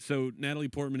So Natalie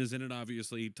Portman is in it,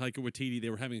 obviously. Taika Waititi, they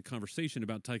were having a conversation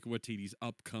about Taika Waititi's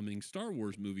upcoming Star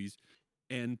Wars movies,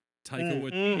 and Taika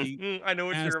Waititi I know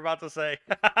what asked you're about to say.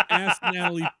 asked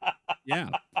Natalie, yeah,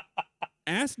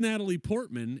 asked Natalie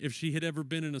Portman if she had ever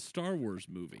been in a Star Wars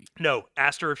movie. No,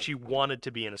 asked her if she wanted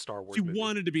to be in a Star Wars She movie.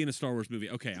 wanted to be in a Star Wars movie.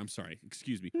 Okay, I'm sorry.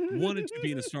 Excuse me. Wanted to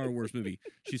be in a Star Wars movie.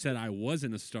 She said, I was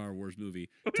in a Star Wars movie.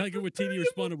 Taika Waititi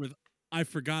responded with, I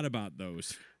forgot about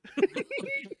those.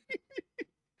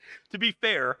 To be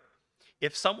fair,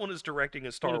 if someone is directing a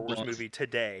What Star a Wars boss. movie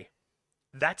today,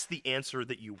 that's the answer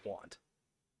that you want.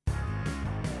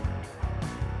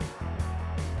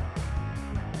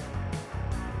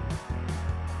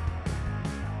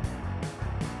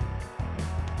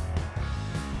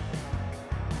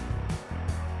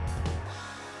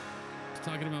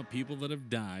 Talking about people that have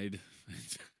died.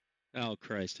 Oh,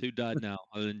 Christ. Who died now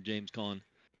other than James Caan?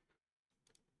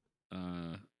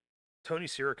 Tony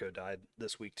Sirico died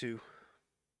this week too.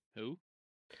 Who?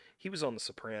 He was on The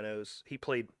Sopranos. He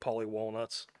played Paulie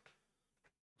Walnuts.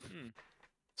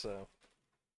 So,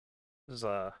 this is,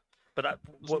 but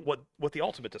what the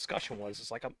ultimate discussion was is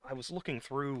like I was looking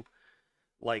through,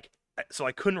 like, so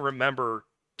I couldn't remember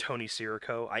Tony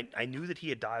Sirico. I knew that he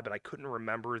had died, but I couldn't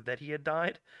remember that he had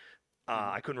died.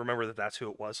 I couldn't remember that that's who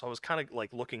it was. So I was kind of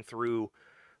like looking through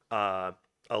a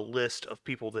list of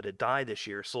people that had died this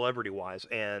year, celebrity-wise,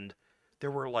 and there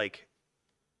were like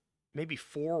maybe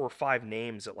 4 or 5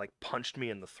 names that like punched me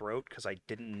in the throat because I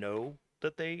didn't know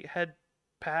that they had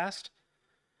passed.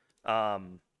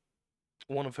 One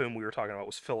of whom we were talking about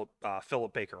was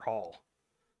Philip Baker Hall.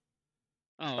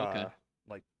 Oh, okay.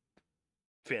 Like,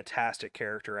 fantastic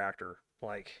character actor.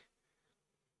 Like,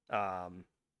 and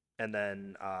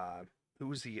then who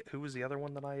was the other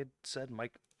one that I had said?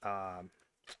 Mike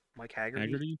Haggerty.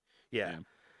 Haggerty? Yeah.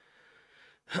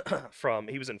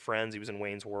 He was in Friends. He was in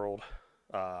Wayne's World.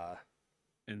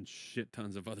 And shit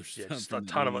tons of other Yeah, stuff. just a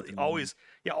ton of always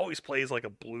plays like a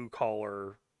blue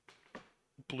collar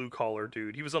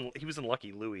dude. He was in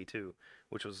Lucky Louie too,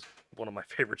 which was one of my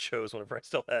favorite shows whenever I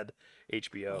still had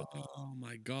HBO. Oh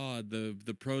my god,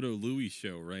 the proto Louis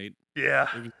show, right? Yeah.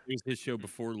 It was his show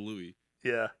before Louis.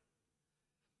 Yeah.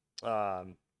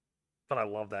 But I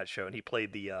love that show, and he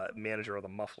played the manager of the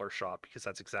muffler shop because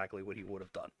that's exactly what he would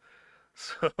have done.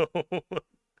 So,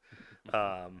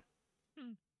 but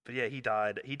yeah, he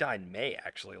died. He died in May,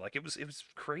 actually. Like, it was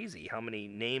crazy how many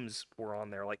names were on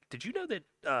there. Like, did you know that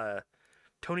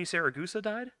Tony Saragusa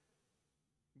died?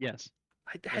 Yes.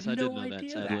 I Yes, had I did no know that, idea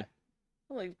sadly. that.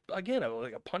 Like, again,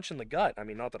 like a punch in the gut. I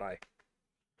mean, not that I,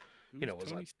 Who's was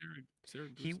Tony like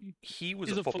Saragusi? he was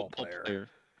He's a football player.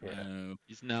 Yeah. Oh.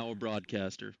 He's now a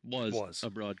broadcaster. Was a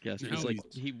broadcaster. Now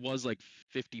He was like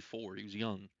 54. He was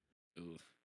young. Ugh.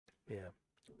 Yeah.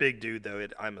 Big dude though.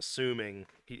 I'm assuming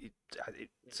it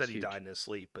said he huge. died in his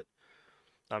sleep, but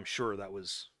I'm sure that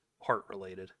was heart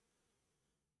related.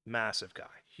 Massive guy,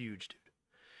 huge dude.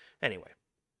 Anyway,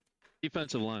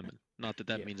 Defensive lineman. Not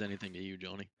that Yeah. means anything to you,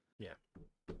 Johnny.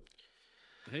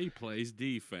 He plays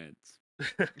defense.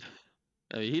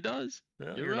 He does.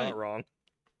 well, You're you're right. not wrong.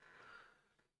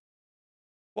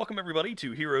 Welcome everybody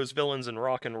to Heroes, Villains, and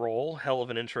Rock and Roll. Hell of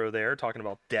an intro there, talking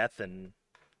about death and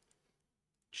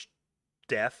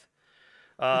death.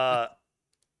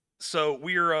 So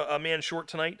we're a man short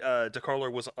tonight.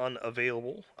 DeCarlo was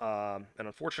unavailable, and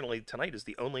unfortunately tonight is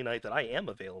the only night that I am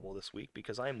available this week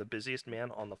because I am the busiest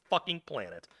man on the fucking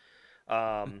planet.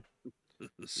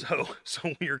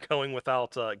 So we are going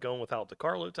without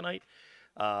DeCarlo tonight,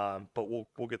 but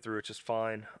we'll get through it just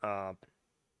fine.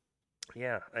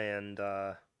 Yeah, and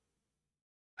I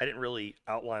didn't really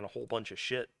outline a whole bunch of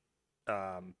shit,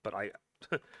 but I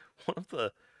one of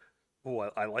the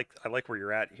I like where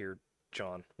you're at here,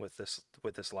 John, with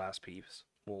this last piece.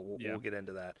 We'll get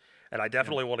into that, and I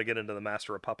definitely want to get into the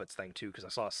Master of Puppets thing too because I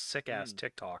saw a sick ass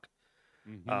TikTok.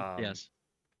 Yes.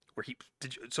 Where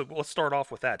so let's start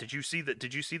off with that. Did you see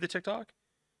the TikTok?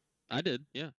 I did.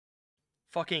 Yeah.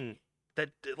 Fucking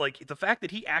that, like, the fact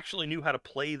that he actually knew how to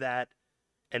play that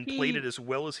and played it as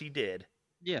well as he did.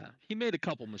 Yeah. He made a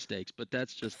couple mistakes, but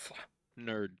that's just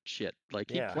nerd shit. Like,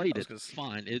 he Yeah, played it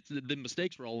fine. It's the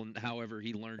mistakes were all in however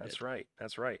he learned it. That's right.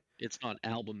 That's right. It's not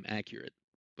album accurate,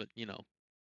 but you know.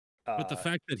 But the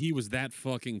fact that he was that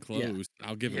fucking close,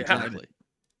 I'll give him exactly.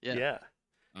 credit. Yeah.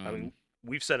 I mean,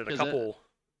 we've said it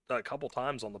a couple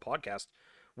times on the podcast.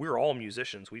 We're all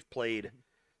musicians. We've played,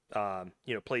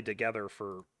 played together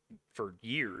for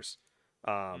years.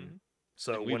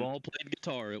 So and we've all played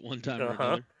guitar at one time or Uh-huh.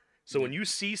 another. So when you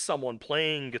see someone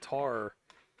playing guitar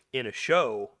in a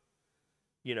show,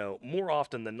 more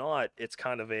often than not, it's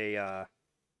kind of a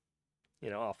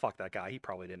Oh fuck that guy, he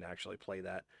probably didn't actually play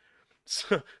that.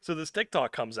 So this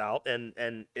TikTok comes out,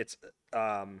 and it's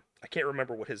I can't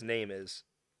remember what his name is.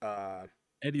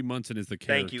 Eddie Munson is the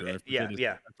Thank you. character. Yeah,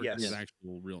 yeah, I forget his yes.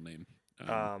 actual real name.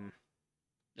 Um,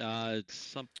 It's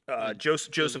some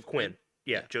Joseph Quinn.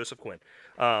 Yeah, Yeah. Joseph Quinn.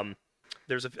 Um,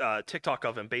 there's a TikTok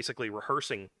of him basically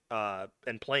rehearsing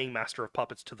and playing Master of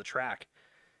Puppets to the track,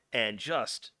 and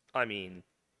just, I mean,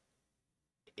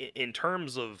 in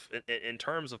terms of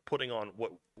putting on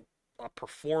what a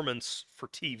performance for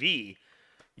TV,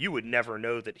 you would never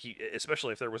know that he,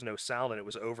 especially if there was no sound and it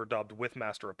was overdubbed with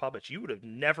Master of Puppets, you would have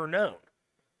never known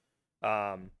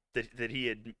that he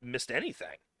had missed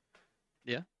anything.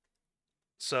 Yeah.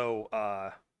 So,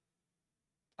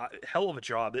 hell of a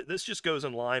job. This just goes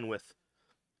in line with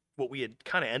what we had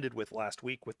kind of ended with last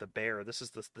week with the bear. This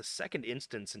is the second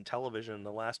instance in television in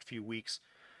the last few weeks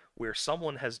where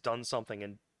someone has done something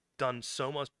and done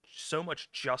so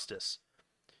much justice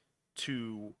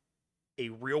to a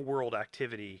real world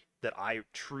activity that I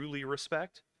truly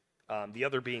respect. The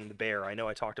other being the bear. I know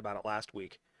I talked about it last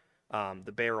week.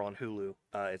 The Bear on Hulu.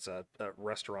 It's a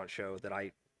restaurant show that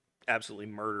I absolutely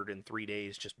murdered in 3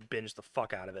 days. Just binged the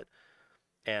fuck out of it,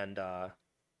 and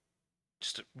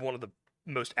just one of the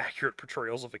most accurate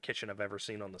portrayals of a kitchen I've ever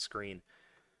seen on the screen.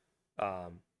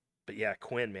 But yeah,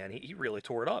 Quinn, man, he really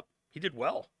tore it up. He did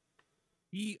well.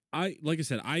 Like I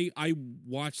said, I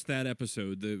watched that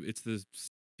episode. It's the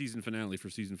season finale for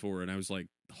season 4, and I was like,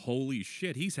 holy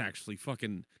shit, he's actually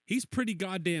he's pretty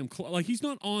goddamn like, he's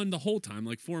not on the whole time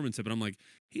like Foreman said, but I'm like,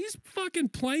 he's fucking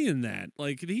playing that.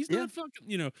 Like, he's Yeah. not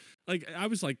fucking, like, I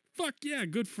was like, fuck yeah,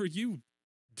 good for you,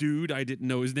 dude. I didn't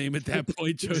know his name at that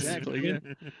point. Joseph Exactly,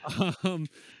 Quinn.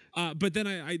 But then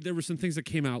I there were some things that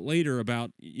came out later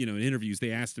about, in interviews.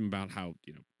 They asked him about how,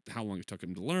 how long it took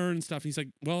him to learn and stuff. And he's like,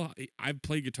 well, I've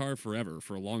played guitar forever,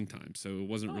 for a long time, so it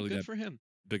wasn't really good that for him.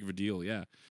 big of a deal. Yeah.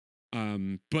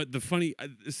 But the funny,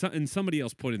 and somebody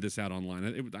else pointed this out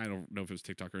online. I don't know if it was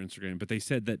TikTok or Instagram, but they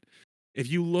said that if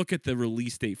you look at the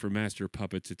release date for Master of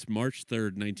Puppets, it's March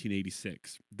 3rd,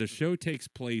 1986. The show takes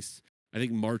place, I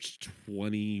think, March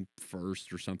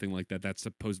 21st or something like that. That's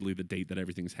supposedly the date that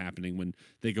everything's happening, when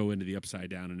they go into the Upside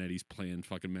Down and Eddie's playing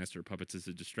fucking Master of Puppets as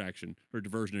a distraction or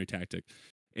diversionary tactic.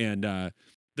 And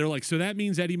they're like, so that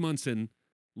means Eddie Munson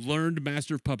learned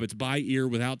Master of Puppets by ear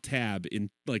without tab in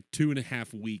like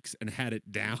 2.5 weeks and had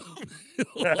it down.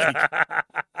 Like, I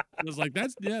was like,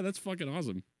 that's fucking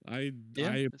awesome. I That's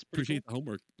pretty appreciate cool. the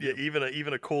homework. Yeah,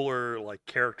 even a cooler like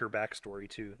character backstory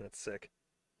too. That's sick.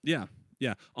 Yeah.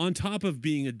 On top of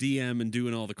being a DM and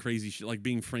doing all the crazy shit, like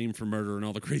being framed for murder and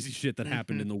all the crazy shit that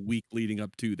happened in the week leading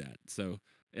up to that. So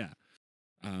yeah.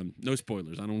 No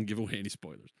spoilers. I don't give away any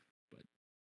spoilers.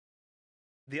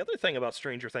 The other thing about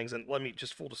Stranger Things, and let me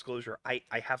just full disclosure, I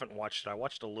haven't watched it. I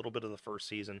watched a little bit of the first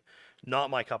season. Not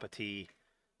my cup of tea.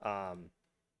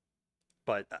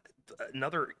 But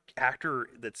another actor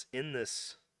that's in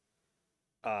this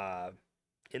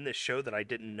show that I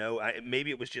didn't know,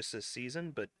 maybe it was just this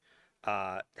season, but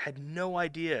had no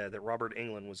idea that Robert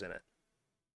Englund was in it.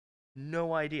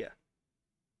 No idea.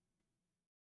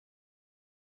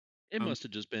 It must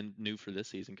have just been new for this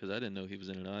season, because I didn't know he was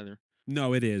in it either.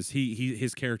 No, it is.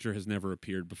 His character has never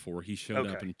appeared before. He showed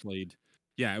up Okay. and played.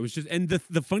 Yeah, it was just, and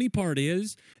the funny part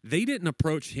is, they didn't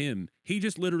approach him. He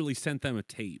just literally sent them a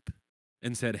tape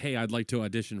and said, "Hey, I'd like to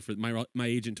audition for my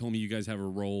agent told me you guys have a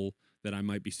role that I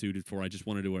might be suited for. I just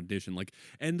wanted to audition." Like,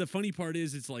 and the funny part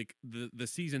is, it's like the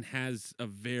season has a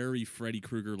very Freddy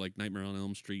Krueger, like Nightmare on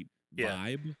Elm Street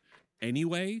vibe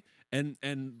anyway. And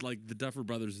like the Duffer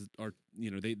Brothers are,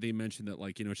 they mentioned that,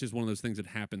 like, it's just one of those things that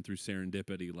happened through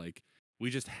serendipity. Like, we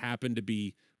just happened to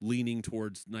be leaning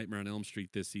towards Nightmare on Elm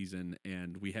Street this season,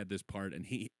 and we had this part, and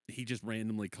he just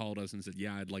randomly called us and said,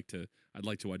 "Yeah, I'd like to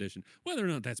audition." Whether or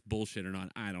not that's bullshit or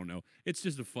not, I don't know. It's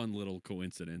just a fun little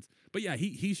coincidence. But yeah,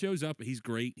 he shows up. He's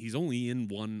great. He's only in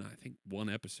one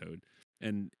episode,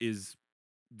 and is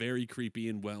very creepy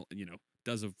and, well,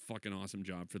 does a fucking awesome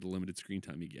job for the limited screen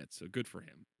time he gets. So good for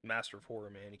him. Master of horror,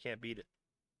 man. You can't beat it.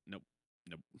 Nope.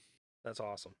 That's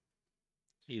awesome.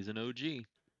 He's an OG.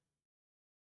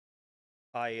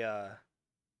 Like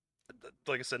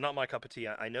I said, not my cup of tea.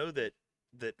 I know that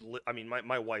I mean,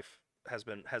 my wife has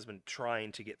been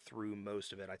trying to get through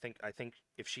most of it. I think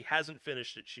if she hasn't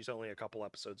finished it, she's only a couple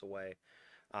episodes away.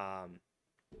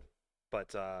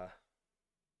 But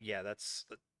yeah, that's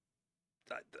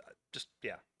just,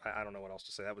 yeah. I don't know what else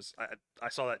to say. That was, I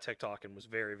saw that TikTok and was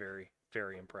very, very,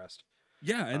 very impressed.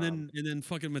 Yeah, and then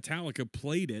fucking Metallica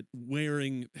played it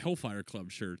wearing Hellfire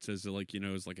Club shirts as like,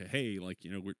 as like a hey, like,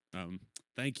 we're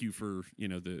thank you for,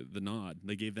 the nod.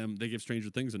 They gave Stranger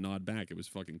Things a nod back. It was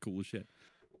fucking cool as shit.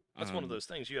 That's one of those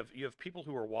things. You have people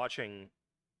who are watching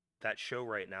that show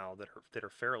right now that are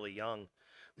fairly young,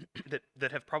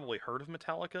 that have probably heard of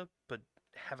Metallica but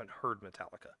haven't heard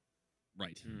Metallica.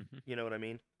 Right. Mhm. You know what I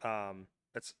mean?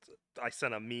 I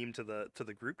sent a meme to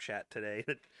the group chat today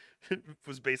that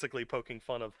was basically poking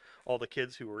fun of all the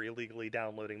kids who were illegally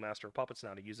downloading Master of Puppets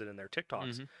now to use it in their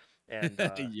TikToks. Mhm. And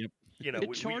Yep.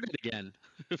 It charted again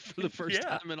for the first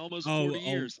Yeah. time in almost Oh, 40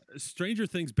 years. Stranger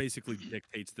Things basically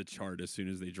dictates the chart as soon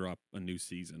as they drop a new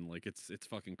season. Like it's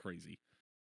fucking crazy.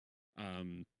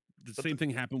 The But same thing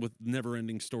happened with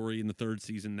Neverending Story in the third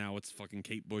season. Now it's fucking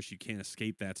Kate Bush. You can't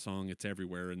escape that song. It's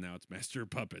everywhere, and now it's Master of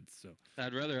Puppets. So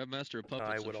I'd rather have Master of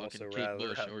Puppets would than fucking also Kate rather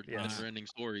Bush have- or yes. Neverending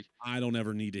Story. I don't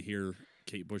ever need to hear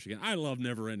Kate Bush again. I love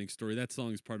Neverending Story. That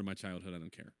song is part of my childhood. I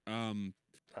don't care. I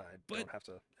But- don't have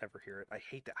to ever hear it. I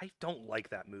hate that. I don't like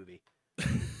that movie.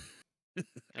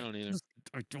 I don't either.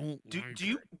 I don't. Do like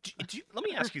you, it. do you? Let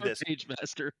me ask you this. Page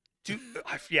Master.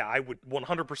 I would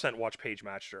 100% watch Page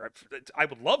Master. I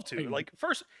would love to. Hey. Like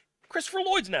first, Christopher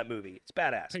Lloyd's in that movie. It's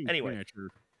badass. Hey, Anyway, Snatcher.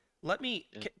 let me.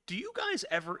 Yeah. Do you guys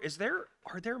ever?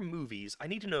 Are there movies? I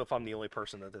need to know if I'm the only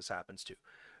person that this happens to.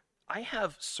 I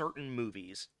have certain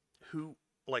movies who,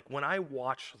 like, when I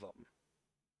watch them,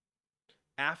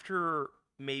 after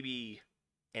maybe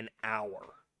an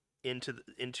hour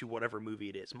into whatever movie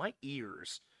it is, my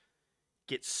ears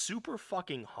get super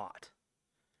fucking hot.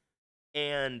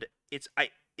 And it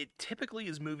typically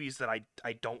is movies that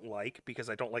I don't like because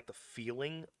I don't like the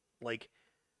feeling, like,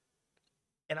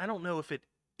 and I don't know if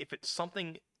it's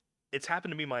something. It's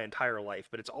happened to me my entire life,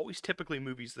 but it's always typically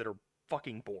movies that are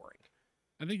fucking boring.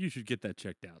 I think you should get that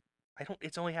checked out.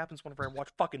 It only happens whenever I watch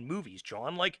fucking movies,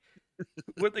 John. Like,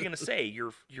 what are they gonna say?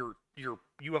 You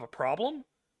have a problem,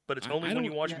 but it's I only when you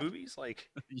don't- watch yeah. movies, like.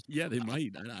 Yeah, they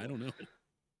might. I don't know.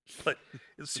 But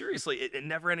seriously,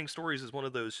 Neverending Stories is one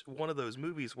of those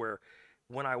movies where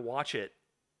when I watch it,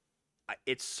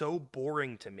 it's so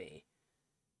boring to me.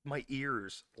 My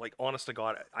ears, like, honest to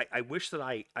God, I wish that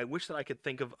I could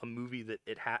think of a movie that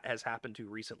has happened to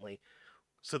recently,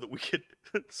 so that we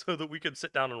could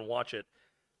sit down and watch it,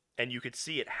 and you could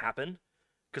see it happen.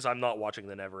 Because I'm not watching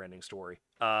the Neverending Story.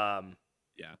 Yeah.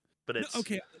 But No, it's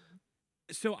okay.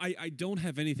 So I don't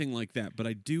have anything like that, but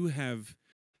I do have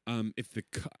if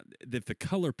the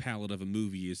color palette of a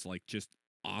movie is like just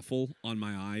awful on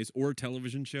my eyes, or a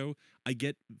television show, I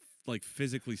get like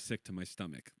physically sick to my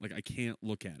stomach. Like I can't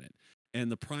look at it.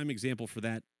 And the prime example for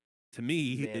that to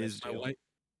me Man of is my Steel. wife.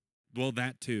 Well,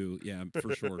 that too, yeah,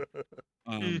 for sure.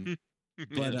 Man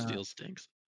but, of Steel stinks.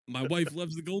 My wife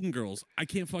loves the Golden Girls. I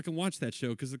can't fucking watch that show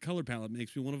because the color palette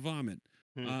makes me want to vomit.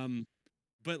 Hmm.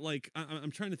 But like, I'm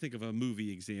trying to think of a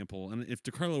movie example, and if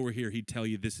DeCarlo were here, he'd tell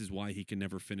you this is why he can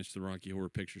never finish the Rocky Horror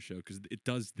Picture Show because it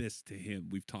does this to him.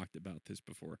 We've talked about this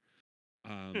before.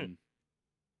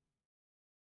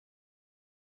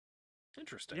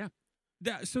 Interesting.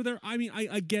 Yeah. So there. I mean,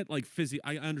 I get like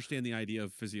I understand the idea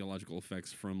of physiological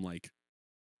effects from like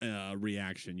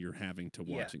reaction you're having to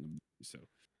Yeah. watching a movie. So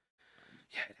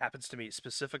Yeah, it happens to me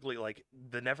specifically. Like,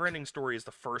 the Neverending Story is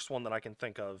the first one that I can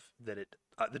think of.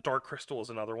 The Dark Crystal is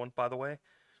another one, by the way.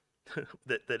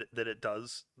 that it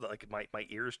does, like, my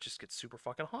ears just get super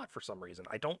fucking hot for some reason.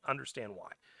 I don't understand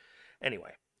why.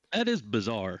 Anyway, That is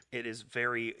bizarre. it is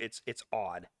it's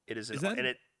odd. It is, Is that-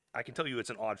 and I can tell you it's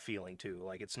an odd feeling too.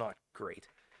 Like, it's not great.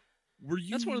 were you?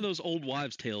 That's one of those old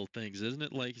wives' tale things, isn't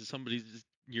it? Like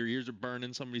your ears are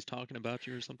burning, somebody's talking about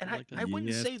you or something And like that. I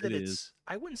wouldn't Yes, say that it it's is.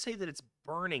 I wouldn't say that it's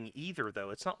burning either,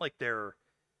 though. It's not like they're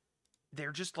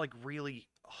just like really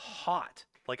hot.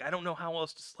 Like, I don't know how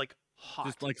else to like hot.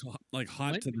 Just like hot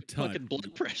Might to the be touch. fucking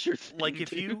blood pressure thing, Like, if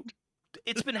dude. you,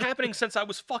 it's been happening since I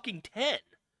was fucking 10,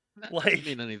 That like- doesn't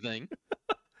mean anything.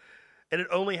 and it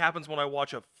only happens when I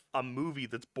watch a movie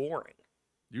that's boring.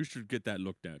 You should get that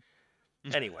looked at.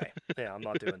 Anyway, yeah, I'm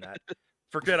not doing that.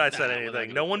 Forget I said Nah, we're not anything.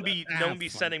 gonna No do one that. be Ah, be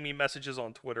fine. sending me messages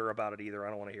on Twitter about it either. I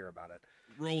don't want to hear about it.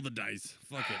 Roll the dice.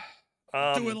 Fuck it.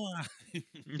 Um, Do it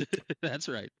live. That's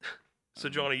right. So,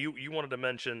 Johnny, you wanted to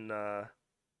mention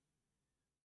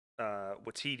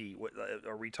Watiti.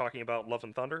 Are we talking about Love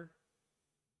and Thunder?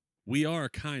 We are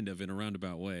kind of in a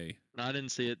roundabout way. I didn't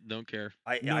see it. Don't care.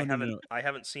 No, I no, haven't no. I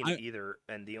haven't seen I- it either,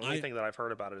 and the only I- thing that I've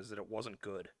heard about it is that it wasn't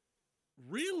good.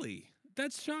 Really?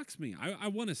 That shocks me. I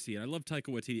want to see it. I love Taika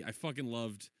Waititi. I fucking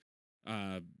loved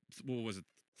what was it?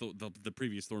 the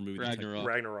previous Thor movie, the Ragnarok.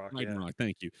 Ragnarok. Yeah. Ragnarok.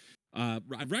 Thank you.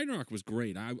 Ragnarok was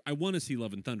great. I want to see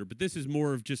Love and Thunder, but this is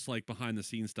more of just like behind the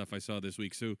scenes stuff I saw this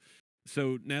week.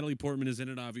 So Natalie Portman is in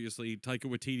it, obviously. Taika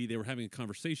Waititi. They were having a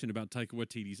conversation about Taika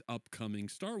Waititi's upcoming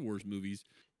Star Wars movies,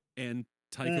 and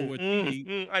Taika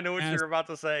Waititi I know what you're about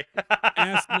to say.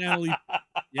 asked Natalie.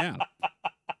 Yeah.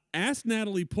 Asked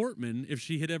Natalie Portman if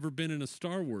she had ever been in a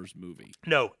Star Wars movie.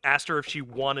 No, asked her if she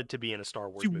wanted to be in a Star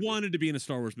Wars movie. She wanted to be in a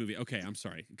Star Wars movie. Okay, I'm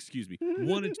sorry. Excuse me.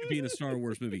 Wanted to be in a Star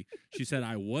Wars movie. She said,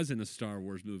 I was in a Star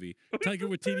Wars movie. Taika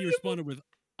Waititi responded with,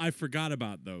 I forgot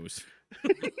about those.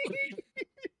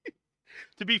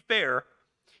 To be fair,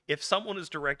 if someone is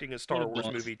directing a Star What a Wars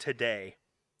boss. movie today,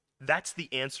 that's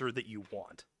the answer that you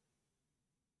want.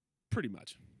 Pretty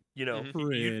much. You know, Mhm.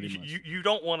 Pretty much. you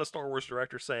don't want a Star Wars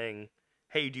director saying,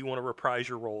 hey, do you want to reprise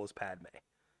your role as Padme?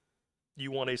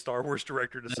 You want a Star Wars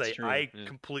director to That's say, true, I yeah.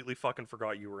 completely fucking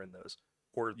forgot you were in those,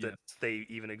 or that Yes. they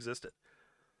even existed.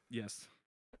 Yes.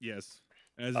 Yes.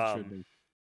 As it should be.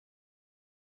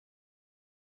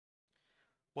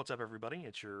 What's up, everybody?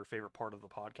 It's your favorite part of the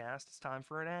podcast. It's time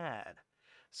for an ad.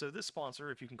 So this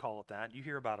sponsor, if you can call it that, you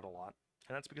hear about it a lot,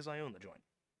 and that's because I own the joint.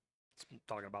 It's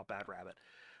talking about Bad Rabbit.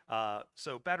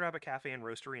 So Bad Rabbit Cafe and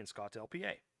Roastery in Scottsdale,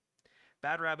 PA.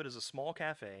 Bad Rabbit is a small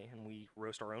cafe, and we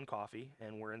roast our own coffee,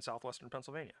 and we're in southwestern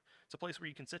Pennsylvania. It's a place where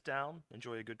you can sit down,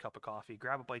 enjoy a good cup of coffee,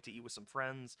 grab a bite to eat with some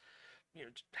friends,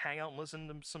 just hang out and listen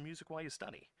to some music while you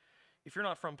study. If you're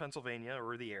not from Pennsylvania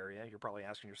or the area, you're probably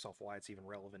asking yourself why it's even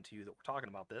relevant to you that we're talking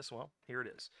about this. Well, here it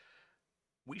is.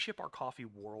 We ship our coffee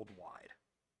worldwide.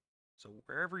 So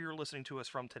wherever you're listening to us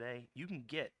from today, you can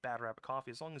get Bad Rabbit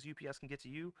coffee. As long as UPS can get to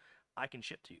you, I can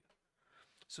ship to you.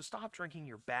 So stop drinking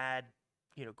your bad,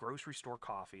 grocery store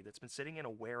coffee that's been sitting in a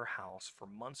warehouse for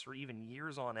months or even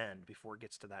years on end before it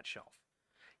gets to that shelf.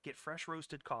 Get fresh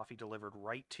roasted coffee delivered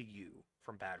right to you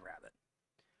from Bad Rabbit.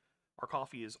 Our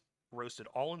coffee is roasted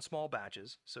all in small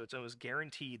batches, so it's almost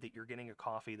guaranteed that you're getting a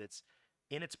coffee that's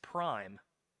in its prime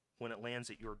when it lands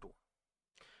at your door.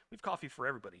 We have coffee for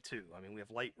everybody, too. I mean, we have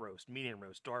light roast, medium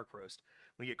roast, dark roast.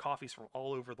 We get coffees from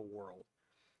all over the world.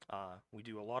 We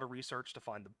do a lot of research to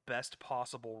find the best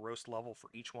possible roast level for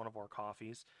each one of our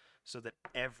coffees so that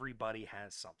everybody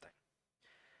has something.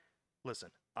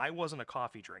 Listen, I wasn't a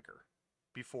coffee drinker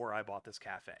before I bought this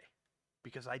cafe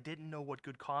because I didn't know what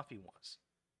good coffee was.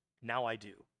 Now I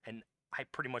do, and I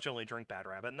pretty much only drink Bad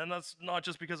Rabbit, and then that's not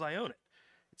just because I own it.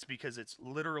 It's because it's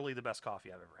literally the best coffee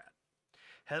I've ever had.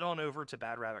 Head on over to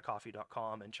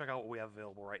badrabbitcoffee.com and check out what we have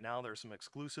available right now. There's some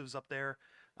exclusives up there,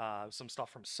 some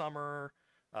stuff from summer,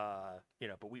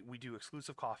 but we do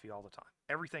exclusive coffee all the time.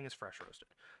 Everything is fresh roasted.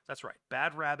 That's right,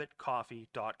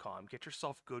 badrabbitcoffee.com. Get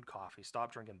yourself good coffee.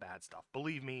 Stop drinking bad stuff.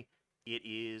 Believe me, it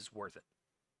is worth it.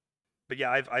 But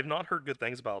yeah, I've not heard good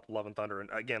things about Love and Thunder, and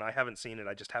again, I haven't seen it.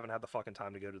 I just haven't had the fucking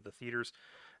time to go to the theaters,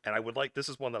 and this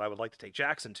is one that I would like to take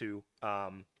Jackson to.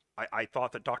 I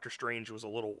thought that Doctor Strange was a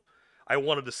little. I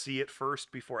wanted to see it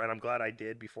first before, and I'm glad I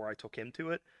did before I took him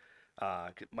to it.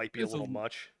 It might be a little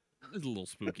much. It's a little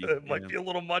spooky. It might be a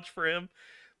little much for him,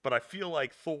 but I feel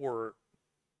like Thor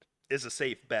is a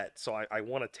safe bet, so I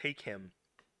want to take him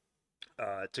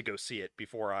to go see it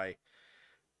before I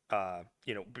want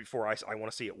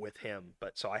to see it with him.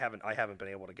 But so I haven't been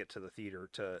able to get to the theater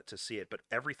to see it. But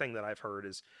everything that I've heard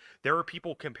is there are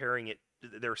people comparing it.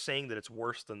 They're saying that it's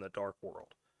worse than The Dark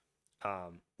World,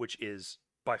 which is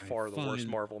by far the worst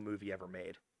Marvel movie ever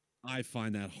made. I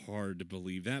find that hard to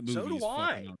believe. That movie So do is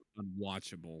I. fucking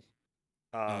unwatchable.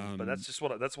 But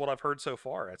that's what I've heard so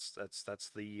far. That's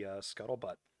the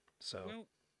scuttlebutt. So Well,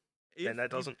 and that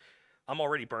doesn't. I'm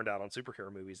already burned out on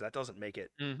superhero movies. That doesn't make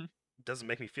it. Mm-hmm. Doesn't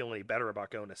make me feel any better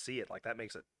about going to see it. Like that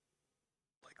makes it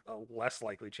like a less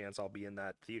likely chance I'll be in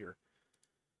that theater.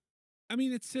 I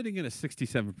mean, it's sitting at a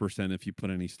 67% if you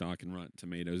put any stock in Rotten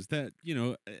Tomatoes. That,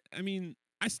 I mean,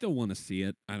 I still want to see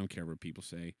it. I don't care what people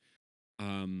say.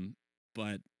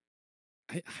 But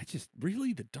I just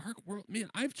really The Dark World, man,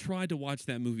 I've tried to watch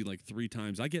that movie like 3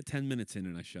 times. I get 10 minutes in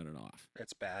and I shut it off.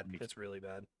 It's bad. It's really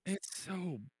bad. It's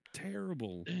so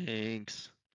terrible.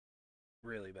 Thanks.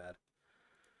 Really bad.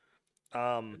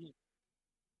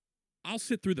 I'll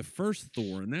sit through the first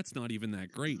Thor, and that's not even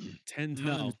that great. 10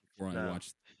 times before I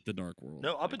watched The Dark World.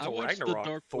 No, up I until watched Ragnarok, the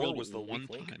Dark Thor World was the one weak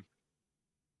link. time.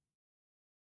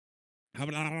 How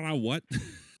about what?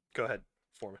 Go ahead,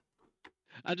 Foreman.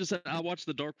 I just said I watched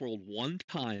The Dark World one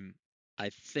time,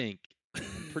 I think. I'm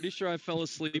pretty sure I fell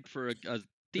asleep for a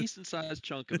decent sized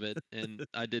chunk of it, and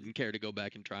I didn't care to go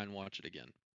back and try and watch it again.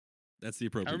 That's the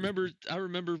appropriate. I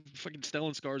remember fucking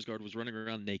Stellan Skarsgård was running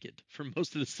around naked for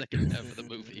most of the second half of the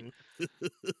movie.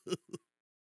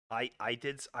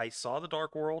 I saw The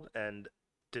Dark World, and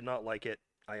Did not like it.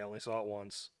 I only saw it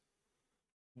once.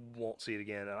 Won't see it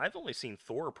again. And I've only seen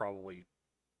Thor probably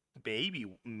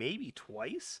maybe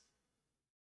twice.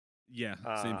 Yeah,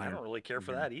 same I here. don't really care Same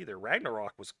for here. that either.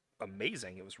 Ragnarok was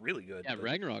amazing. It was really good. Yeah, but-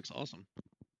 Ragnarok's awesome.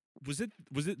 Was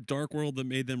it Dark World that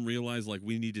made them realize like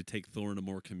we need to take Thor in a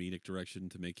more comedic direction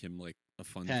to make him like a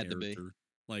fun Had to be. character?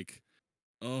 Like,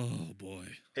 oh boy,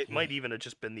 It might even have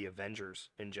just been the Avengers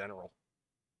in general.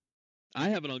 I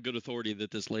have it on good authority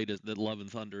that this latest, that Love and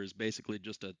Thunder is basically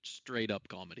just a straight up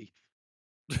comedy.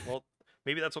 Well,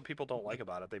 maybe that's what people don't like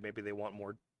about it. Maybe they want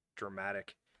more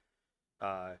dramatic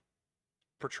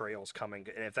portrayals coming.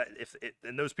 And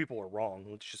and those people are wrong.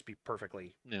 Let's just be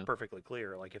perfectly Yeah.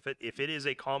 clear. Like if it is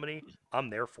a comedy, I'm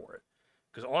there for it.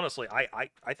 Because honestly, I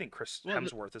think Chris Well,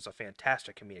 Hemsworth is a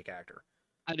fantastic comedic actor.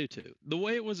 I do too. The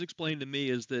way it was explained to me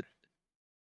is that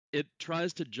it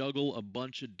tries to juggle a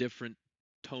bunch of different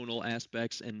tonal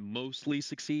aspects and mostly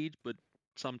succeeds, but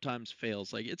sometimes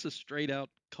fails. Like it's a straight out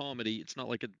comedy. It's not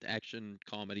like an action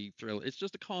comedy thriller. It's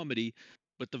just a comedy,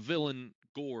 but the villain,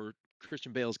 Gore,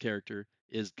 Christian Bale's character,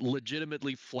 is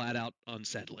legitimately flat out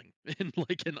unsettling and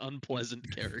like an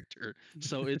unpleasant character.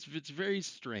 So it's very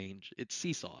strange. It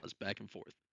seesaws back and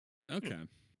forth. okay,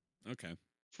 okay.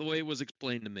 It's the way it was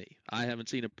explained to me. I haven't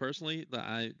seen it personally.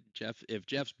 If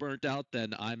Jeff's burnt out,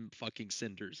 then I'm fucking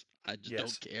cinders. I just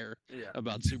Yes. don't care Yeah.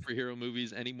 about superhero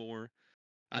movies anymore.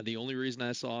 The only reason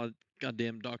I saw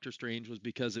goddamn Doctor Strange was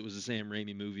because it was a Sam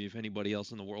Raimi movie. If anybody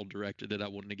else in the world directed it, I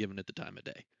wouldn't have given it the time of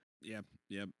day. Yep,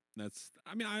 yep.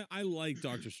 I mean, I like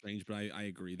Doctor Strange, but I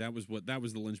agree. That was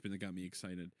the linchpin that got me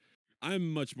excited.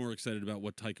 I'm much more excited about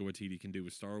what Taika Waititi can do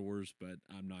with Star Wars, but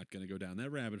I'm not going to go down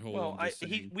that rabbit hole. Well, I'm just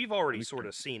saying, we've already I'm sort of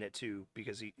excited. seen it too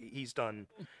because he's done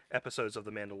episodes of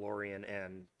The Mandalorian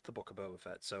and The Book of Boba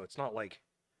Fett. So it's not like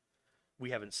we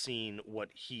haven't seen what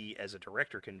he as a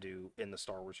director can do in the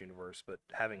Star Wars universe, but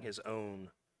having his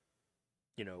own,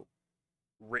 you know,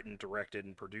 written, directed,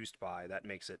 and produced by, that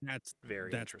makes it That's very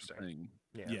the interesting. thing.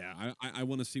 Yeah. Yeah, I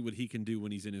want to see what he can do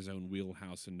when he's in his own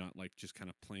wheelhouse and not like just kind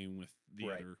of playing with the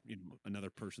Right. other, another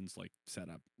person's like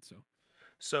setup.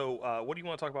 So, what do you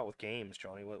want to talk about with games,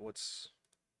 Johnny? What's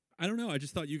I don't know. I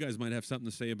just thought you guys might have something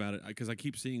to say about it because I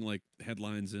keep seeing like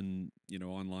headlines and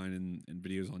online and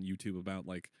videos on YouTube about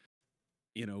like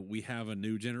we have a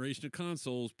new generation of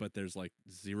consoles, but there's like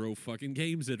zero fucking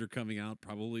games that are coming out,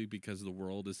 probably because the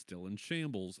world is still in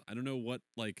shambles. I don't know what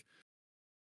like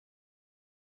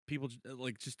people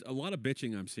like just a lot of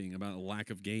bitching I'm seeing about a lack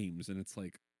of games, and it's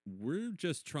like we're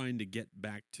just trying to get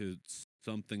back to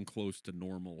something close to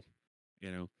normal,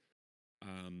 you know.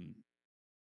 Um,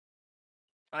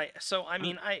 I don't-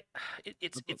 mean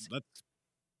it's that's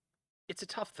it's a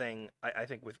tough thing. I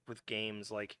think with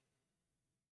games like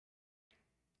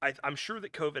I'm sure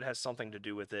that COVID has something to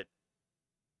do with it.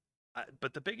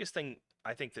 But the biggest thing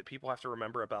I think that people have to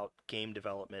remember about game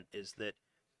development is that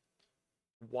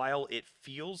while it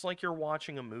feels like you're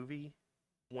watching a movie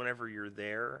whenever you're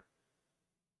there,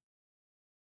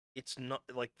 it's not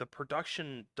like the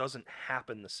production doesn't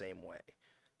happen the same way.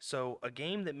 So a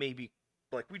game that maybe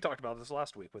like we talked about this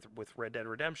last week with Red Dead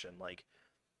Redemption, like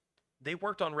they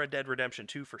worked on Red Dead Redemption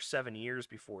 2 for 7 years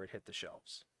before it hit the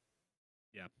shelves.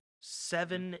 Yeah.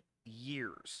 7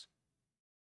 years.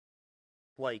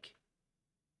 Like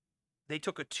they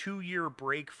took a 2-year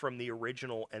break from the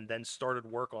original and then started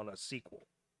work on a sequel.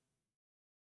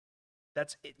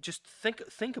 That's it. Just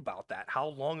think about that. How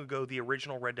long ago the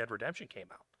original Red Dead Redemption came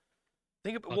out?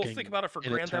 Think about it for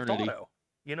an Grand Theft eternity. Auto.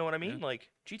 You know what I mean? Yeah. Like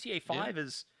GTA 5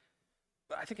 is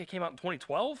I think it came out in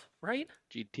 2012, right?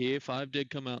 GTA 5 did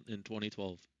come out in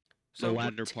 2012. So The with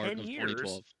latter part 10 of years,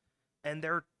 2012. and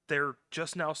they're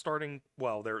just now starting,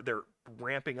 well, they're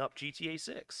ramping up GTA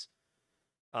 6.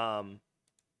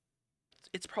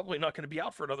 It's probably not going to be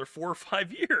out for another 4 or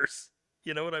 5 years.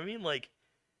 You know what I mean? Like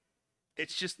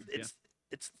it's just Yeah.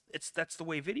 it's that's the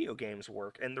way video games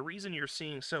work. And the reason you're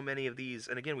seeing so many of these,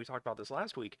 and again we talked about this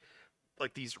last week,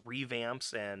 like these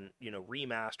revamps and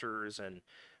remasters, and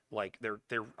like they're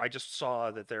I just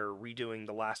saw that they're redoing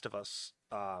The Last of Us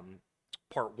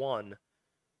Part 1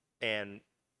 and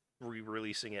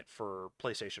re-releasing it for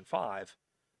PlayStation 5.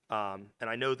 And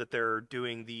I know that they're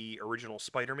doing the original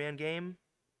Spider-Man game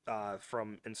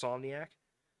from Insomniac.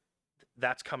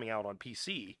 That's coming out on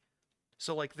PC.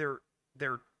 So like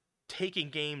they're taking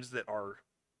games that are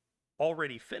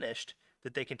already finished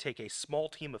that they can take a small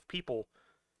team of people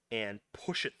and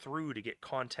push it through to get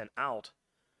content out.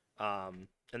 And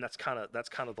that's kind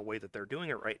of the way that they're doing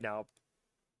it right now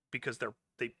because they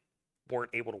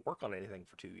weren't able to work on anything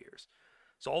for 2 years.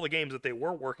 So all the games that they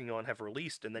were working on have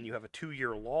released, and then you have a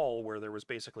 2-year lull where there was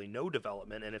basically no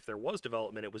development, and if there was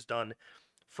development, it was done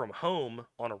from home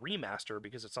on a remaster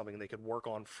because it's something they could work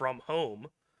on from home.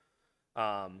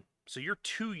 So you're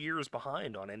 2 years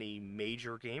behind on any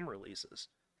major game releases.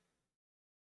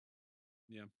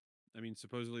 Yeah. I mean,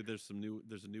 supposedly there's a new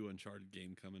Uncharted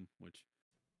game coming, which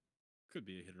could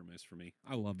be a hit or miss for me.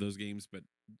 I love those games, but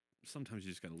sometimes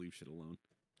you just gotta leave shit alone.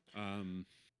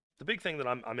 The big thing that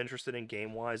I'm interested in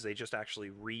game wise, they just actually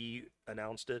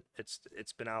re-announced it.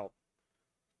 It's been out.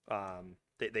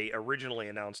 They originally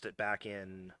announced it back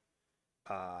in,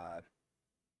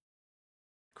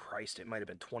 Christ, it might have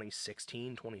been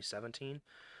 2016, 2017,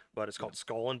 but it's called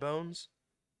Skull and Bones,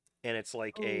 and it's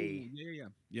like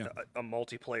yeah. a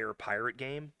multiplayer pirate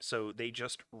game. So they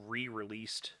just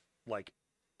re-released like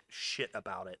shit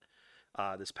about it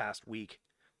this past week,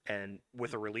 and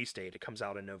with a release date, it comes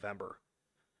out in November.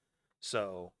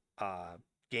 So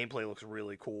gameplay looks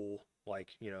really cool.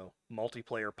 Like,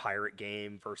 multiplayer pirate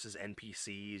game versus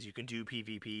NPCs. You can do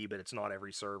PvP, but it's not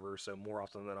every server, so more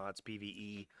often than not, it's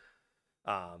PvE.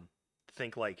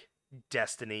 Think like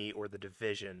Destiny or The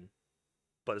Division,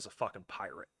 but as a fucking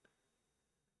pirate.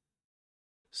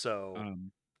 So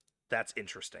that's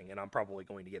interesting, and I'm probably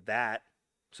going to get that.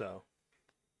 So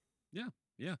yeah.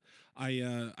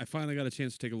 I finally got a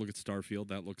chance to take a look at Starfield.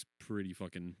 That looks pretty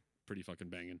fucking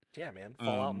banging. yeah, man,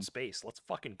 Fallout in space. Let's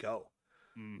fucking go.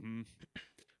 Mm-hmm.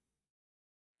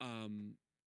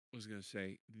 What was I gonna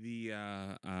say? The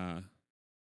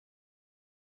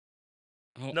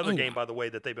another game, by the way,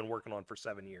 that they've been working on for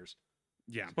 7 years.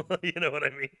 Yeah. You know what I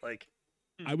mean? Like,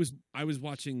 I was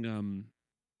watching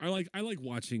I like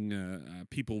watching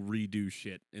people redo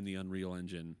shit in the Unreal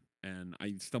Engine, and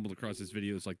I stumbled across this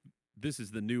video. It's like, this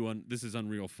is this is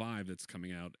Unreal 5 that's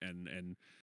coming out, and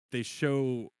they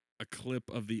show a clip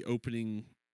of the opening.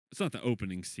 It's not the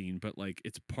opening scene, but like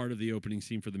it's part of the opening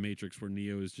scene for The Matrix, where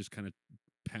Neo is just kind of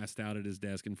passed out at his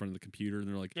desk in front of the computer, and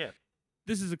they're like, yeah,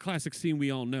 this is a classic scene we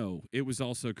all know. It was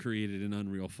also created in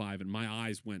Unreal 5, and my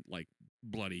eyes went like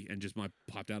bloody and just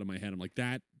popped out of my head. I'm like,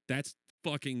 that's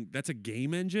a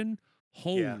game engine?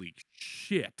 Holy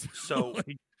shit. So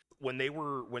when they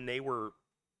were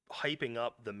hyping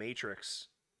up The Matrix,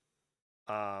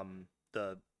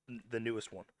 the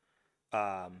newest one,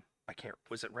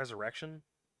 was it Resurrection?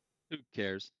 Who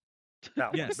cares?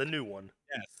 That Yes. one, the new one.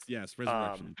 Yes,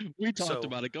 Resurrection. We talked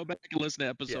about it. Go back and listen to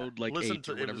episode listen 8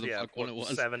 to or whatever the fuck one it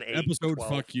was. 7, 8, Episode 12.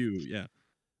 fuck you. Yeah.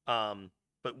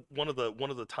 But one of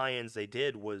the tie-ins they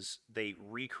did was they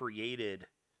recreated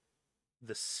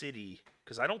the city,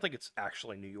 because I don't think it's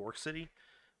actually New York City,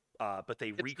 but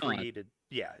they recreated.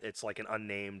 Yeah, it's like an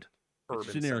unnamed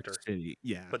urban generic center. city.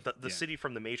 Yeah. But the city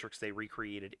from The Matrix they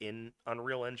recreated in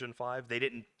Unreal Engine 5. They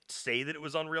didn't say that it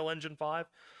was Unreal Engine 5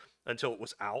 until it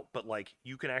was out, but like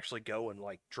you can actually go and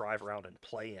like drive around and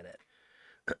play in it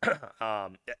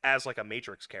as like a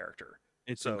Matrix character.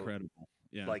 It's incredible.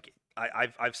 Yeah. Like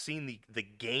I've seen the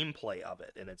gameplay of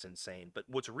it, and it's insane. But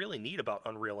what's really neat about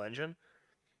Unreal Engine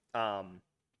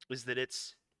is that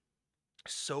it's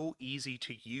so easy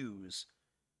to use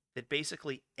that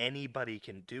basically anybody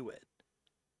can do it.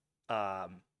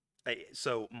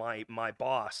 So my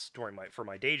boss for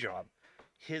my day job,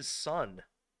 his son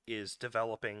is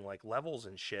developing like levels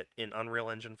and shit in Unreal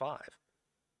Engine 5.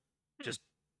 Just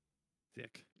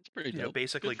thick. It's pretty dope.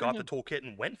 Basically got the toolkit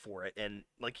and went for it, and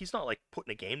like he's not like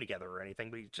putting a game together or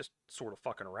anything, but he's just sort of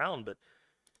fucking around. But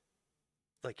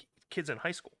like, kid's in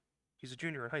high school, he's a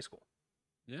junior in high school.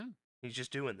 Yeah, he's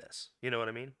just doing this. You know what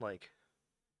I mean? Like,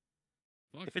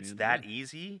 if it's man, that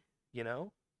easy, you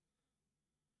know.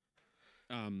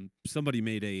 Somebody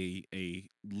made a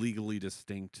legally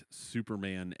distinct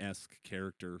Superman-esque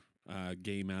character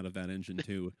game out of that engine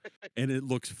too, and it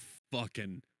looks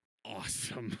fucking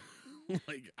awesome.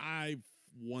 Like, I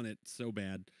want it so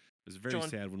bad. It was very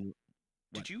sad when.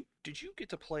 Did you get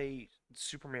to play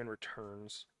Superman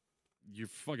Returns? You're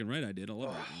fucking right. I did. I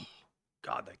love that game.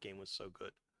 God, that game was so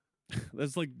good.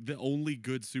 That's like the only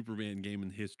good Superman game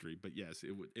in history. But yes,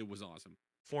 it was awesome.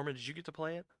 Foreman, did you get to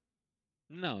play it?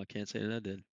 No, I can't say that I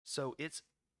did. So it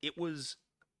was,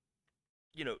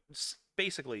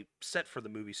 basically set for the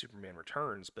movie Superman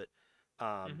Returns, but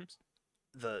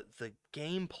the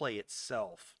gameplay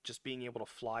itself, just being able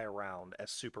to fly around as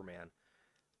Superman,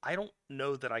 I don't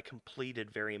know that I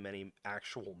completed very many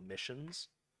actual missions.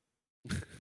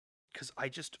 Because I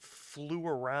just flew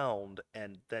around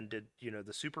and then did,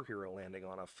 the superhero landing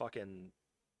on a fucking,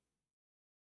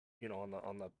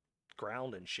 on the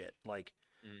ground and shit. Like,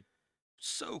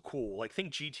 so cool. Like,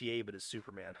 think GTA, but as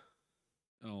Superman.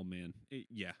 Oh man,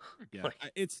 yeah. Like-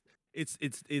 It's.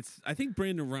 I think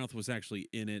Brandon Routh was actually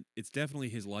in it. It's definitely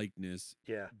his likeness,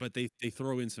 Yeah. but they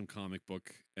throw in some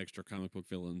extra comic book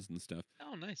villains and stuff.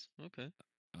 Oh, nice. Okay.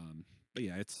 But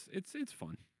yeah, it's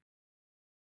fun.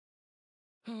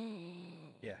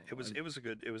 Yeah, it was a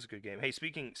good game. Hey,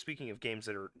 speaking of games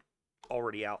that are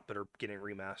already out but are getting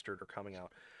remastered or coming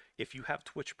out, if you have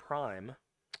Twitch Prime,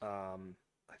 I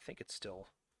think it's still.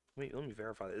 Let me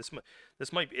verify that.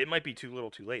 It might be too little,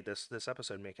 too late. This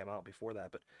episode may come out before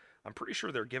that, but I'm pretty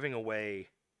sure they're giving away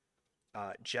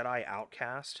Jedi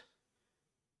Outcast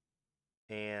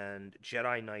and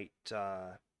Jedi Knight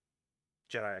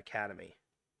Jedi Academy.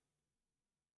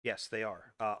 Yes, they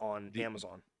are on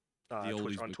Amazon.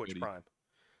 oldies On but Twitch goodies. Prime.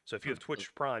 So if you have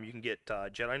Twitch Prime, you can get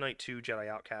Jedi Knight 2, Jedi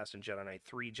Outcast, and Jedi Knight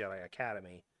 3, Jedi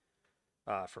Academy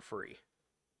for free.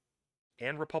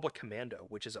 And Republic Commando,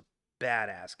 which is a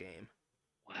badass game.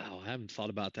 Wow, I haven't thought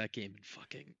about that game in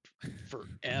fucking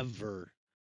forever.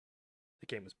 The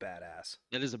game was badass.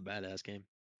 That is a badass game.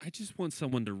 I just want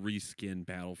someone to reskin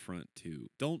Battlefront 2.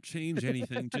 Don't change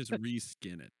anything, just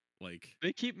reskin it. Like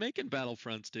They keep making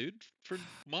Battlefronts, dude, for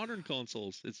modern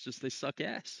consoles. It's just they suck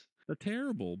ass. they're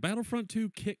terrible. Battlefront 2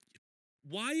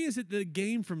 Why is it the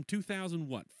game from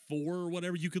 2004 or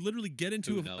whatever? You could literally get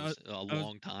into Who knows? A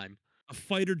long time. a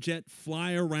fighter jet,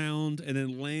 fly around, and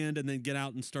then land, and then get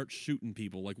out and start shooting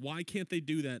people. Like, why can't they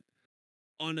do that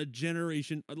on a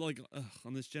generation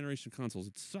on this generation consoles?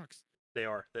 It sucks. They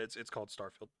are. It's called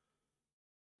Starfield.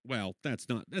 Well, that's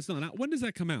not out. When does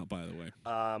that come out, by the way?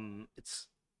 I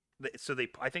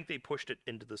think they pushed it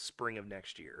into the spring of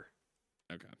next year.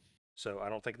 Okay. So I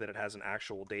don't think that it has an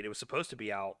actual date. It was supposed to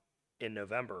be out in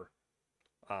November,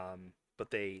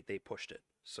 but they pushed it.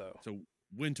 So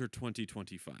winter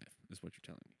 2025 is what you're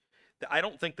telling me. I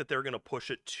don't think that they're going to push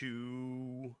it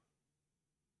too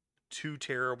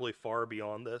terribly far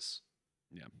beyond this.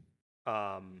 Yeah.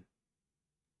 I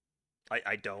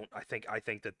don't. I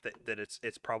think that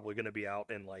it's probably going to be out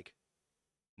in like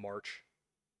March.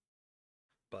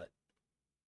 But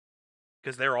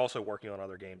because they're also working on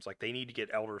other games, like they need to get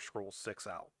Elder Scrolls 6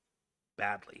 out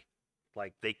badly.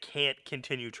 Like they can't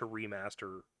continue to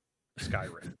remaster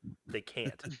Skyrim. They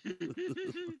can't.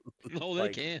 No, they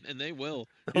can, and they will.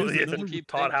 Oh, Here's yeah, another- keep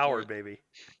Todd paying for Howard, it. baby.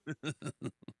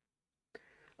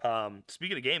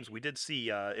 Speaking of games, we did see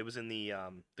it was in the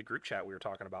group chat we were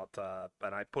talking about,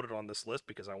 and I put it on this list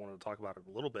because I wanted to talk about it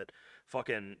a little bit.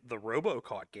 Fucking the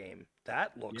RoboCop game.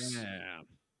 That looks Yeah.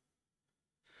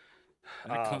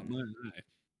 That caught my eye.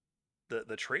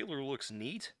 the trailer looks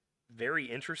neat, very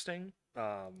interesting.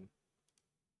 Still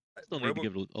need to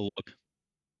give it a look.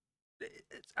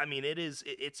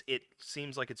 It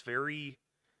seems like it's very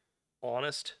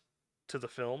honest to the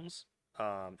films,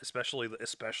 especially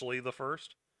the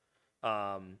first.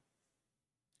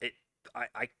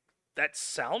 That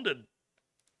sounded,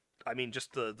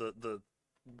 just the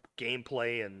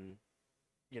gameplay and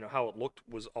how it looked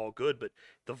was all good, but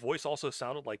the voice also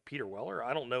sounded like Peter Weller.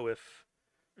 I don't know if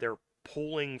they're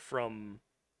pulling from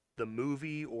the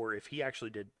movie or if he actually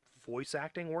did voice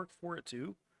acting work for it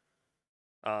too.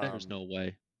 There's no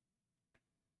way.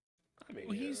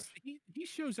 Well, he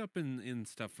shows up in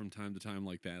stuff from time to time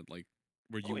like that, like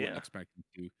where you Oh, yeah. wouldn't expect him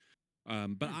to.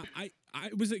 But I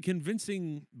was a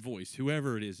convincing voice,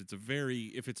 whoever it is. It's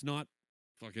if it's not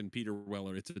fucking Peter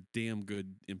Weller, it's a damn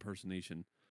good impersonation.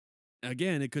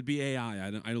 Again, it could be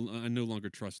AI. I no longer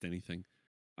trust anything.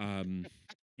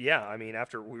 Yeah,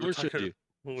 after we were Or should talking you?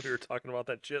 when we were talking about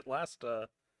that shit last I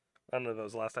don't know if that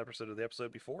was the last episode of the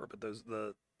episode before, but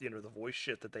the voice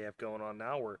shit that they have going on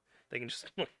now where they can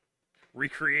just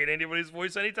recreate anybody's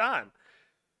voice anytime.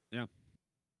 Yeah.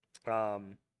 I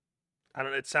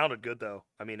don't know, it sounded good though.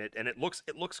 It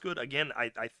looks good. Again,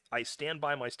 I stand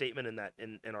by my statement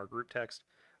in our group text.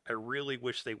 I really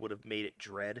wish they would have made it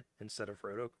Dredd instead of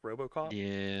RoboCop.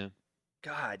 Yeah.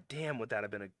 God damn, would that have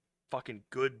been a fucking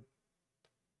good.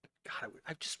 God,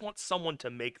 I just want someone to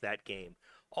make that game.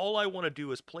 All I want to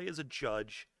do is play as a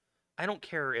judge. I don't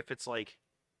care if it's like.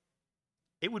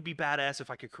 It would be badass if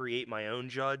I could create my own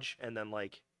judge and then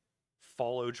like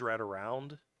follow Dredd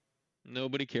around.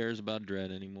 Nobody cares about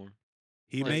Dread anymore.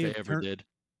 He Like may they have ever did.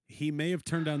 He may have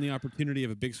turned down the opportunity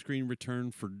of a big screen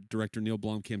return for director Neil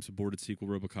Blomkamp's aborted sequel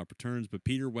RoboCop Returns, but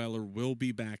Peter Weller will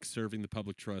be back serving the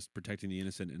public trust, protecting the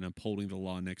innocent, and upholding the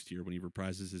law next year when he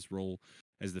reprises his role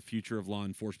as the future of law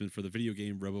enforcement for the video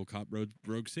game RoboCop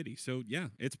Rogue City. So yeah,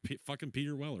 it's fucking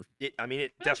Peter Weller. It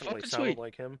That's definitely fucking sounded sweet.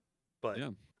 like him, but Yeah.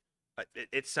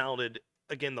 it sounded,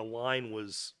 again, the line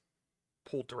was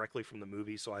pulled directly from the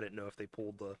movie, so I didn't know if they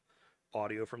pulled the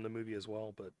audio from the movie as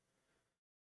well, but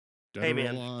Dead Hey, or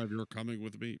man. alive, you're coming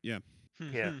with me. Yeah.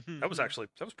 Yeah, that was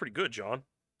pretty good, John.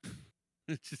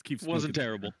 Just keep smoking. Wasn't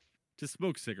terrible. Just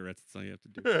smoke cigarettes. That's all you have to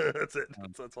do. That's it.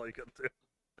 That's all you got to do.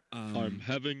 I'm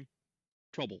having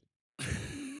trouble.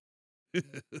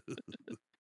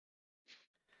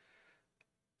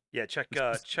 Yeah, check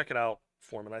it out,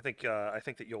 Foreman. I think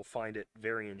that you'll find it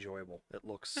very enjoyable. It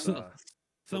looks.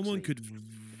 Someone neat. could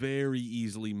very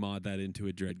easily mod that into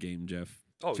a Dread game, Jeff.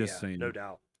 Oh Just yeah, saying. no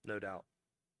doubt, no doubt.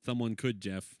 Someone could,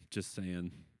 Jeff. Just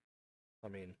saying. I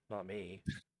mean, not me.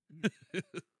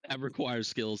 That requires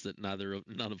skills that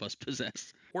none of us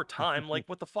possess. Or time. Like,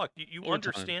 what the fuck? You Or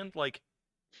understand? Like,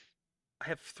 I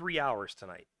have 3 hours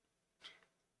tonight.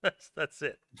 That's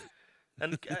it.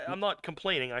 And I'm not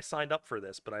complaining. I signed up for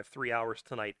this, but I have 3 hours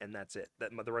tonight, and that's it.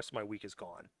 The rest of my week is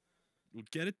gone.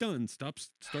 Get it done. Start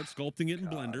sculpting it in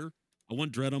God. Blender. I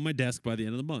want Dread on my desk by the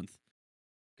end of the month.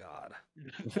 God.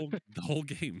 The whole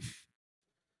game.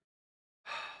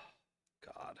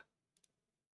 God.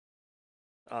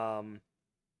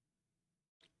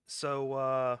 So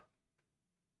I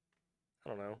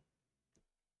don't know.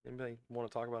 Anybody want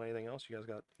to talk about anything else? You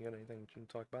got anything to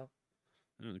talk about?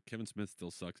 I don't know. Kevin Smith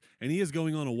still sucks, and he is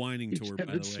going on a whining tour. By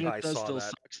the way, Smith I does saw still that.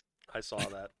 sucks. I saw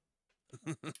that.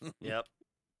 Yep.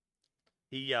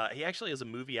 He actually has a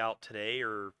movie out today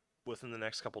or within the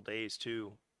next couple days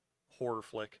too. Horror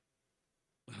flick.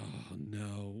 Oh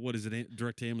no! What is it?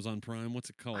 Direct to Amazon Prime? What's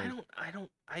it called?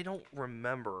 I don't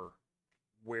remember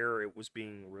where it was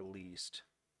being released.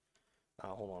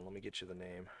 Hold on, let me get you the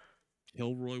name.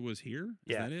 Kilroy was here.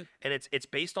 Is Yeah. that it? And it's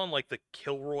based on like the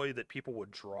Kilroy that people would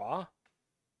draw.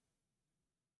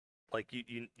 Like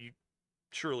you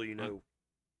surely you know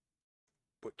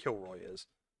what Kilroy is.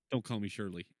 Don't call me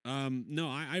Shirley. No,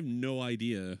 I have no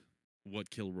idea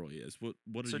what Kilroy is. What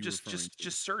are So you referring to?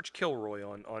 just search Kilroy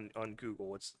on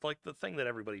Google. It's like the thing that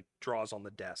everybody draws on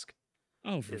the desk.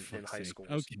 Oh, for in fuck's high sake. schools.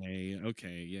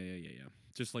 Okay. Yeah.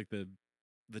 Just like the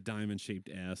diamond-shaped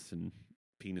S and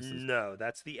penises. No,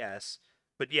 that's the S.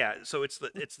 But yeah, so it's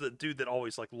the dude that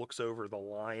always like looks over the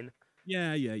line.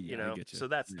 Yeah. You know, I get you. so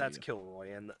that's There you go.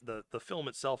 Kilroy, and the film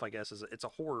itself, I guess, it's a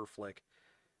horror flick.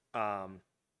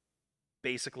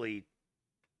 Basically,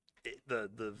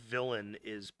 the villain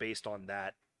is based on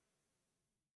that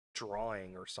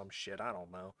drawing or some shit. I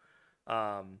don't know.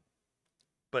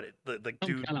 But the Some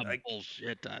dude, kind of like,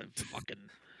 bullshit. I fucking.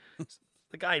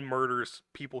 the guy murders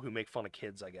people who make fun of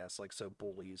kids, I guess, like so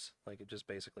bullies. Like it just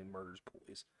basically murders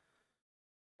bullies.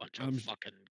 Bunch of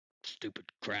fucking stupid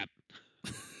crap.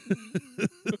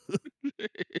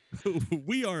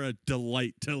 We are a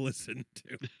delight to listen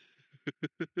to.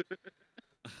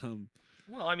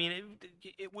 Well, I mean,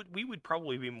 we would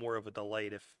probably be more of a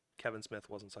delight if Kevin Smith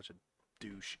wasn't such a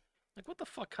douche. Like, what the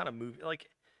fuck kind of movie? Like,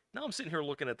 now I'm sitting here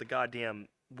looking at the goddamn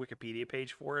Wikipedia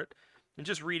page for it, and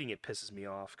just reading it pisses me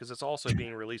off because it's also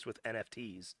being released with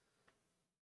NFTs.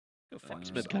 Go fuck Smith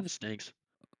yourself. kind of stinks.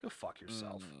 Go fuck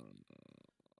yourself.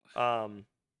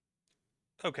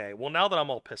 Okay, well now that I'm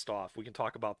all pissed off, we can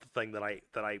talk about the thing that I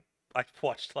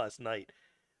watched last night.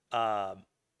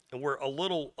 And we're a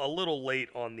little late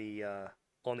on the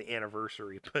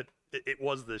anniversary, but it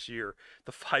was this year,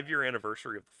 the 5-year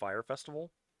anniversary of the Fire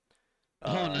Festival.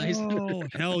 Oh, nice. Oh,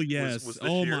 hell yes. was this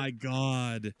Oh year. my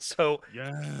god. So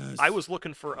Yes. I was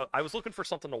looking for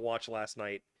something to watch last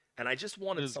night, and I just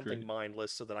wanted That's something great.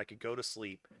 mindless so that I could go to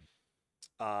sleep.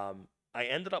 I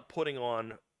ended up putting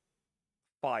on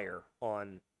Fire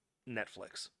on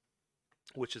Netflix,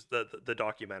 which is the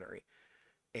documentary.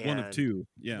 And one of two.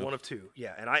 Yeah. One of two.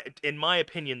 Yeah, and in my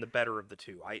opinion, the better of the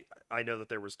two. I know that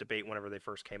there was debate whenever they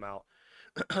first came out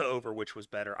over which was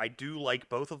better. I do like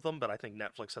both of them, but I think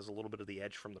Netflix has a little bit of the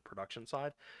edge from the production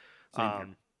side. Same here.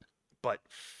 But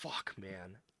fuck,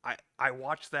 man, I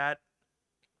watched that.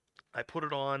 I put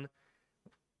it on,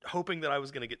 hoping that I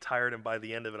was gonna get tired, and by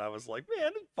the end of it, I was like,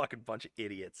 man, this fucking bunch of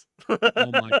idiots.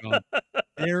 Oh my god.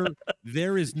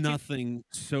 There is nothing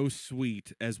so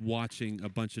sweet as watching a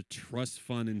bunch of trust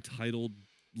fund entitled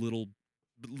little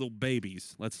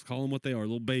babies. Let's call them what they are,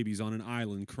 little babies on an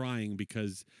island crying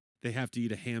because they have to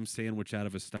eat a ham sandwich out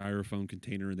of a styrofoam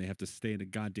container and they have to stay in a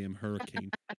goddamn hurricane.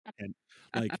 And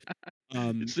like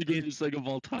It's the greatest thing of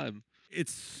all time.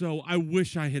 it's so I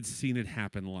wish I had seen it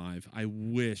happen live. I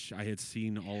wish I had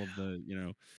seen all of the,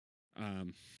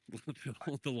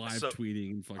 the live So,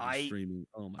 tweeting and fucking streaming.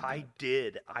 Oh my god. I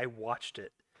did. I watched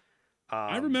it.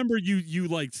 I remember you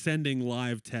like sending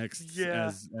live texts Yeah.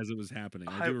 as it was happening.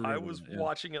 I do remember I was that, yeah.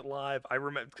 watching it live. I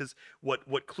remember because what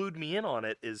clued me in on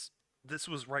it is this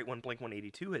was right when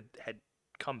Blink-182 had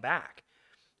come back.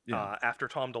 Yeah. After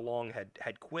Tom DeLonge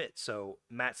had quit, so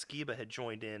Matt Skiba had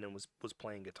joined in and was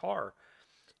playing guitar,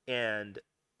 and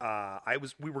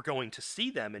we were going to see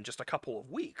them in just a couple of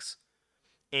weeks,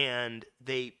 and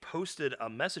they posted a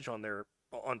message on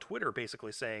Twitter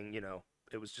basically saying,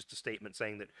 it was just a statement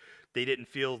saying that they didn't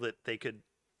feel that they could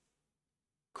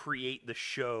create the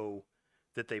show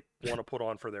that they want to put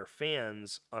on for their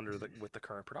fans with the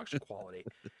current production quality.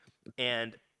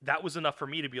 And that was enough for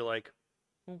me to be like,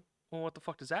 well, what the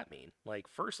fuck does that mean? Like,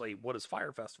 firstly, what is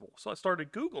Fire Festival? So I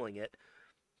started Googling it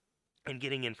and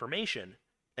getting information.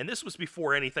 And this was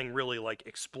before anything really, like,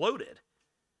 exploded.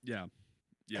 Yeah.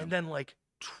 Yeah. And then, like,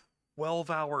 12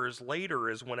 hours later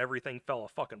is when everything fell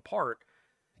apart.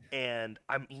 And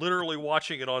I'm literally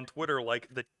watching it on Twitter, like,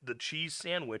 the cheese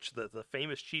sandwich, the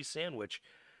famous cheese sandwich,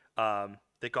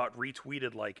 that got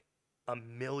retweeted, like,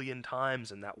 1 million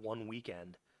times in that one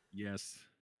weekend. Yes.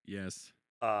 It's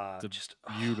Just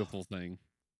beautiful thing.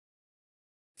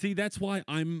 See, that's why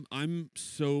I'm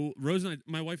so Rose and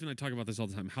my wife and I talk about this all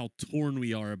the time. How torn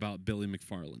we are about Billy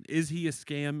McFarland. Is he a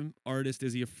scam artist?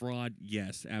 Is he a fraud?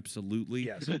 Yes, absolutely.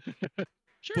 Yes.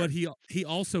 Sure. But he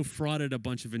also frauded a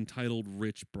bunch of entitled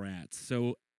rich brats.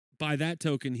 So by that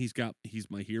token, he's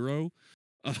my hero.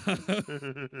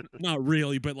 Not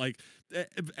really, but like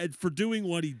for doing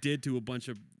what he did to a bunch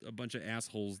of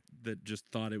assholes that just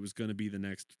thought it was going to be the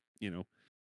next,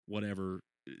 whatever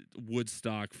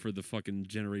Woodstock for the fucking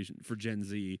generation, for Gen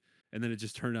Z, and then it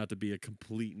just turned out to be a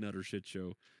complete and utter shit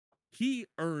show. He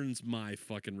earns my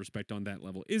fucking respect on that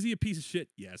level. Is he a piece of shit?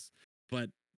 Yes, but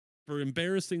for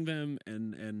embarrassing them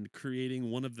and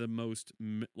creating one of the most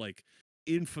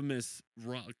infamous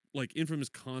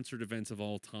concert events of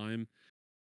all time,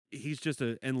 he's just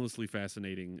an endlessly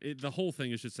fascinating. The whole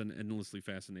thing is just an endlessly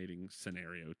fascinating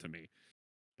scenario to me.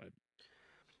 But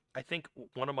I think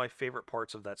one of my favorite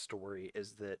parts of that story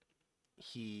is that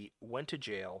he went to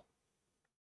jail,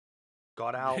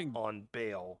 got out on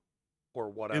bail or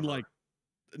whatever, in like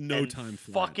no time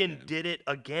flat, fucking did it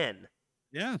again.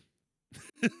 Yeah.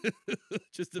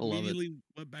 Just immediately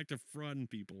went back to frauding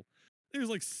people. He was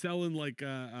like selling like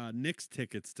Knicks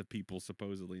tickets to people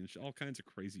supposedly and all kinds of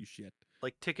crazy shit.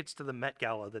 Like tickets to the Met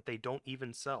Gala that they don't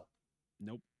even sell.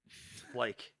 Nope.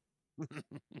 Like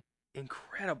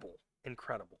incredible.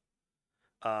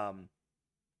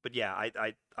 But yeah,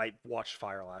 I watched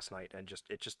Fire last night and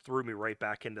it just threw me right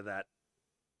back into that,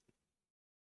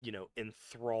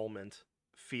 enthrallment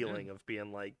feeling of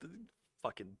being like,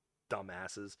 fucking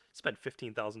dumbasses. Spent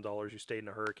 $15,000. You stayed in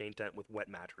a hurricane tent with wet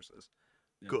mattresses.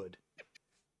 Yeah. Good.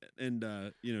 And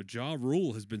Ja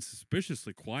Rule has been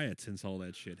suspiciously quiet since all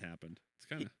that shit happened.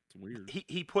 It's weird.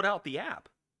 He put out the app.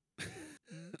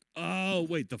 Oh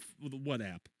wait, the what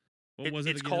app? What was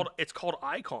it again? It's called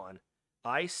Icon.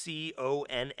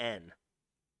 ICONN.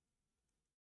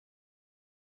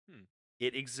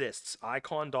 It exists.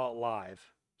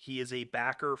 Icon.live. He is a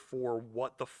backer for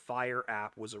what the Fire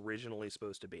app was originally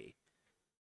supposed to be.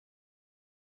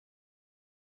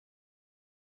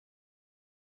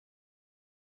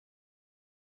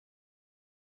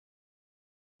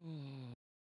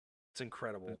 It's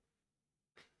incredible.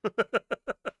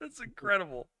 It's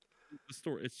incredible. The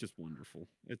story, it's just wonderful.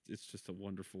 It's just a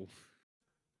wonderful.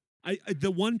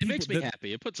 It makes me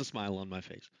happy. It puts a smile on my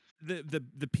face.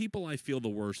 The people I feel the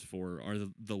worst for are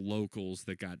the locals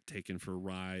that got taken for a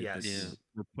ride. Yes. That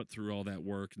were put through all that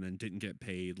work and then didn't get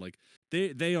paid. Like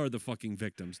they are the fucking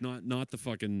victims, not the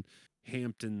fucking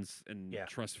Hamptons and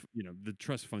trust, the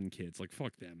trust fund kids. Like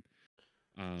fuck them.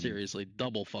 Seriously,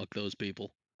 double fuck those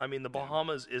people. I mean, the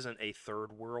Bahamas isn't a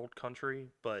third world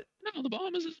country, but no, the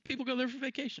Bahamas is people go there for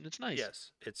vacation. It's nice.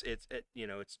 Yes,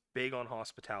 it's big on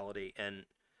hospitality, and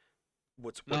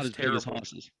what's not as terrible? Big as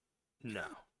Hosses. No,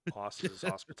 Hosses is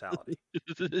hospitality.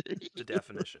 The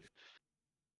definition.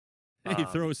 Hey,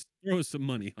 throw us some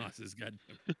money, Hosses.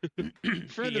 Goddamn.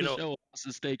 Friend of the show,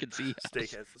 Hosses Steak and Sea.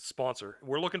 Steak sponsor.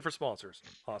 We're looking for sponsors,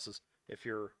 Hosses. If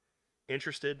you're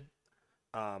interested.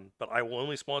 But I will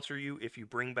only sponsor you if you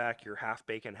bring back your half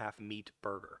bacon, half meat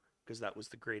burger, because that was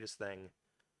the greatest thing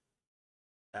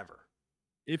ever.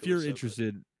 If you're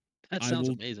interested, that sounds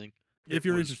amazing. If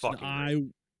you're interested,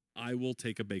 I will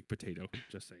take a baked potato.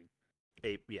 Just saying.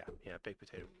 Yeah, baked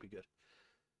potato would be good.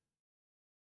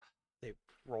 They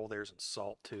roll theirs in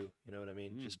salt too. You know what I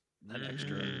mean? Just an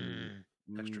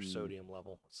extra sodium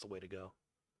level. That's the way to go.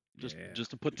 Just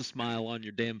to put the smile on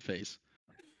your damn face.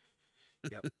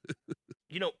 Yep.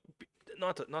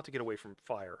 Not to get away from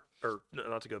Fire, or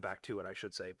not to go back to it, I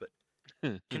should say, but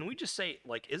can we just say,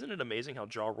 like, isn't it amazing how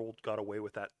Ja Rule got away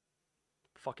with that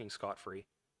fucking scot-free?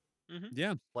 Mm-hmm.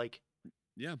 Yeah. Like,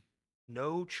 yeah.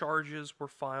 No charges were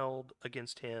filed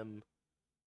against him.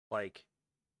 Like,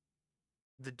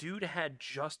 the dude had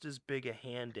just as big a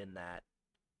hand in that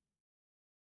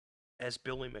as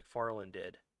Billy McFarland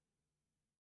did.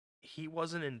 He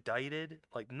wasn't indicted,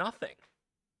 like nothing.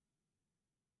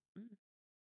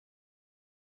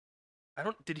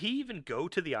 Did he even go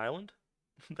to the island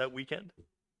that weekend?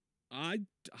 I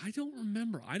don't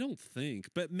remember. I don't think,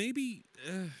 but maybe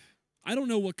I don't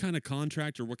know what kind of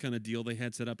contract or what kind of deal they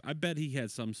had set up. I bet he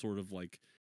had some sort of like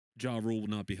Ja Rule will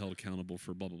not be held accountable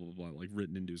for blah blah blah blah, like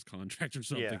written into his contract or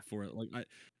something for it.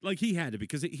 Like he had to,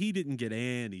 because he didn't get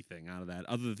anything out of that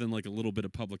other than like a little bit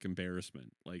of public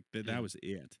embarrassment. Like that was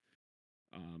it.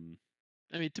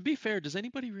 I mean, to be fair, does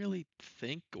anybody really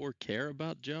think or care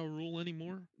about Ja Rule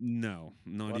anymore? No,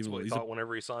 not Well, that's even. what he thought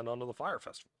whenever he signed on to the Fire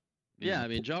Festival. Yeah, I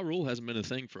mean, Ja Rule hasn't been a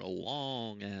thing for a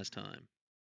long ass time.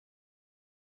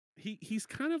 He's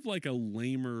kind of like a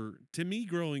lamer to me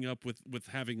growing up with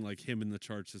having like him in the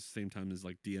charts at the same time as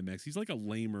like DMX. He's like a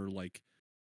lamer Don't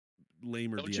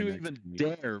DMX. you even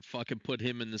dare fucking put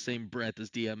him in the same breath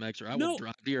as DMX, or I will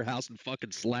drive to your house and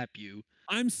fucking slap you.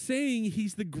 I'm saying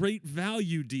he's the great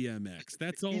value DMX.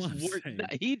 That's all I'm saying.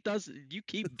 He does. You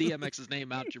keep DMX's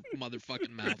name out your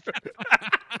motherfucking mouth.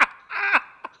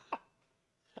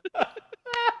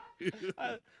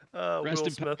 Rest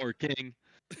in power, King.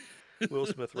 Will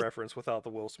Smith reference without the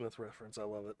Will Smith reference. I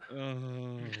love it.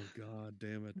 Oh, God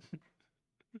damn it.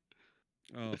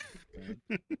 Oh,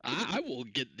 God. I will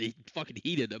get fucking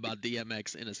heated about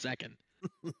DMX in a second.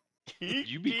 Keep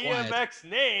you be DMX quiet.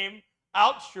 name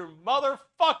out your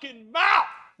motherfucking mouth.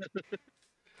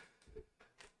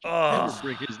 Never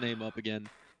bring his name up again.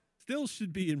 Still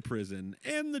should be in prison.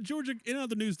 And in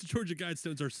other news, the Georgia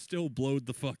Guidestones are still blowed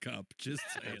the fuck up. Just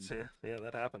saying. Yeah,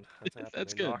 that happened.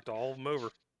 That's they good. Knocked all of them over.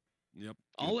 Yep.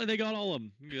 They got all of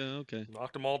them. Yeah, okay.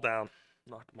 Knocked them all down.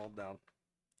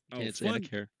 Can't say I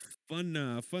care. Fun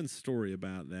story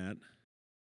about that.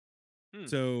 Hmm.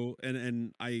 So,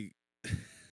 and I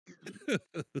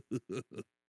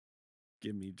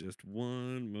give me just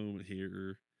one moment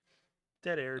here.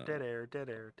 Dead air. Take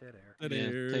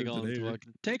all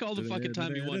the fucking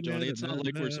time you want, Johnny. It's not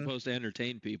like we're supposed to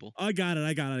entertain people. I got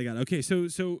it. Okay, so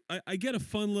I get a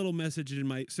fun little message in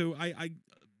my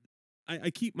I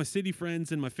keep my city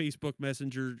friends in my Facebook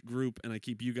Messenger group, and I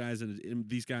keep you guys and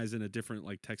these guys in a different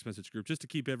like text message group just to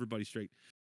keep everybody straight.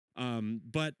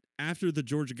 But after the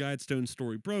Georgia Guidestone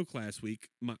story broke last week,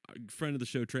 my friend of the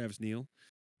show, Travis Neal,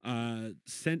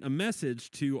 sent a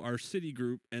message to our city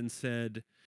group and said,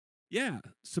 yeah,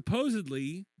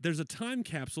 supposedly there's a time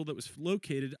capsule that was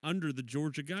located under the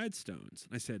Georgia Guidestones.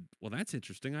 I said, well, that's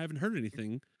interesting. I haven't heard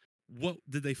anything. What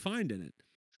did they find in it?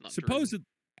 Supposedly,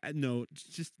 no,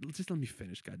 just let me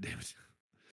finish, goddammit.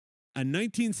 A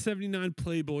 1979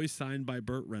 Playboy signed by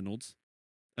Burt Reynolds,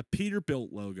 a Peterbilt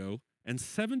logo, and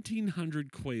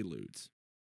 1,700 Quaaludes.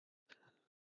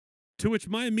 To which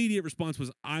my immediate response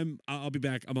was, I'll be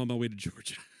back. I'm on my way to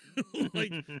Georgia.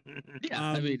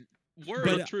 I mean,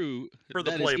 word true. For the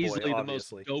that Playboy, is easily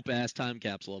obviously. the most dope-ass time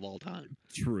capsule of all time.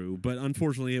 True, but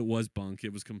unfortunately it was bunk.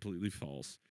 It was completely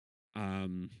false.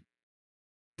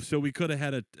 So we could have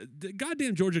had the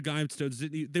goddamn Georgia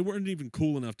Guidestones. They weren't even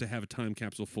cool enough to have a time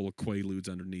capsule full of Quaaludes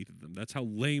underneath of them. That's how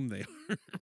lame they are.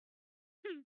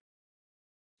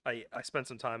 I spent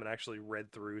some time and actually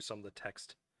read through some of the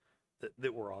text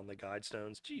that were on the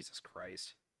Guidestones. Jesus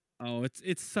Christ. Oh,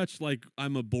 it's such like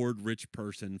I'm a bored rich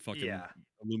person fucking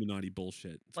Illuminati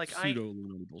bullshit. It's like pseudo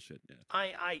Illuminati bullshit. Yeah.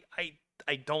 I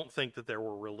don't think that there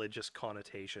were religious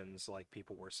connotations like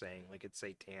people were saying, like it's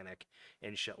satanic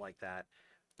and shit like that.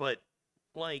 But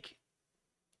like,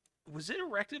 was it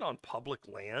erected on public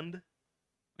land?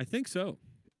 I think so.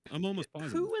 I'm almost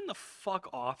positive. Who in the fuck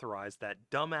authorized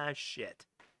that dumbass shit?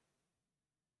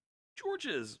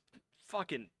 Georgia is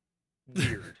fucking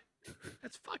weird.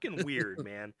 That's fucking weird,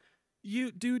 man.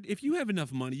 Dude, if you have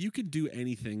enough money, you can do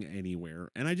anything anywhere.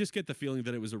 And I just get the feeling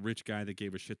that it was a rich guy that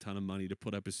gave a shit ton of money to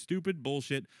put up his stupid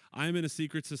bullshit. I'm in a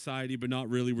secret society, but not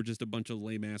really. We're just a bunch of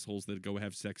lame assholes that go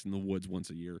have sex in the woods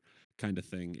once a year kind of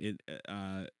thing.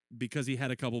 Because he had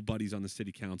a couple buddies on the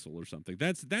city council or something.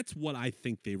 That's what I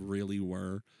think they really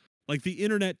were. Like the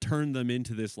internet turned them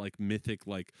into this like mythic,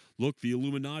 like, look, the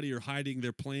Illuminati are hiding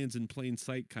their plans in plain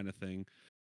sight kind of thing.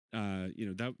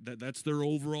 That's their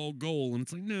overall goal, and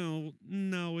it's like no,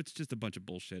 it's just a bunch of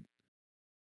bullshit.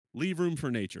 Leave room for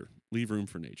nature.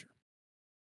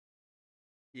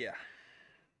 Yeah.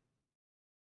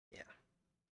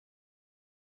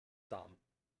 Dumb.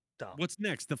 What's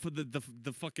next? The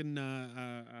fucking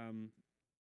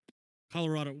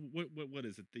Colorado. What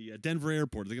is it? The Denver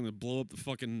airport. Are they gonna blow up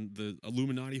the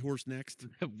Illuminati horse next?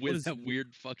 With that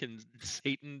weird fucking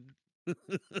Satan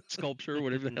sculpture,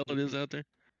 whatever the hell it is out there.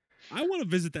 I want to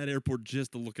visit that airport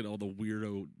just to look at all the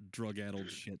weirdo,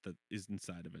 drug-addled shit that is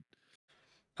inside of it.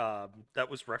 that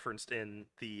was referenced in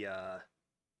the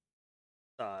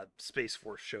Space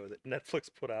Force show that Netflix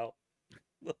put out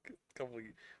a couple of,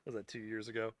 was that 2 years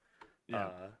ago? Yeah.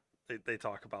 They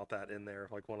talk about that in there.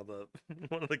 Like one of the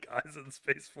one of the guys in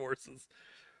Space Force is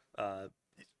uh,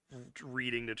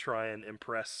 reading to try and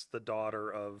impress the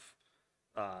daughter of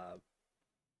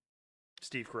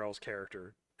Steve Carell's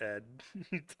character, and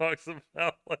he talks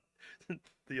about like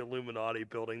the Illuminati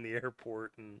building the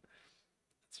airport, and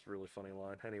it's a really funny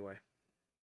line. Anyway,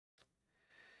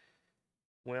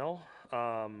 well,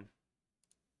 I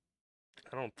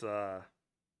don't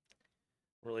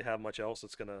really have much else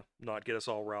that's gonna not get us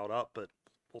all riled up, but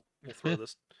we'll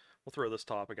throw this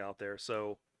topic out there.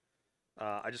 So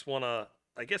I just want to.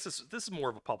 I guess this is more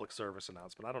of a public service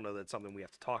announcement. I don't know that it's something we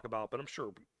have to talk about, but I'm sure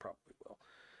we probably will.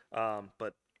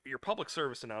 But your public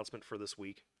service announcement for this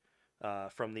week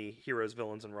from the Heroes,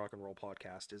 Villains, and Rock and Roll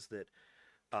podcast is that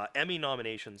Emmy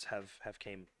nominations have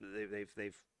came.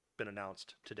 They've been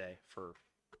announced today for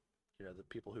the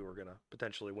people who are going to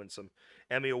potentially win some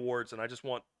Emmy awards. And I just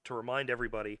want to remind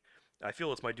everybody, I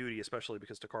feel it's my duty, especially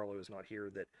because DeCarlo is not here,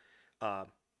 that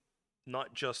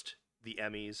not just the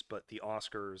Emmys, but the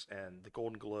Oscars and the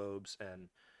Golden Globes and,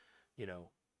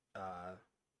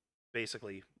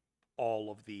 basically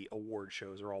all of the award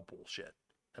shows are all bullshit.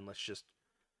 And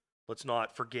let's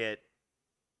not forget,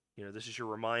 this is your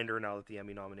reminder now that the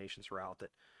Emmy nominations are out, that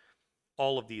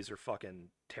all of these are fucking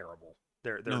terrible.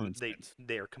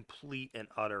 They are complete and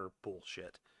utter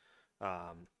bullshit.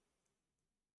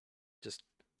 Just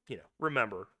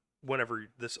remember, whenever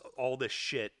all this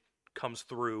shit comes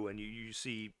through and you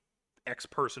see X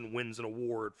person wins an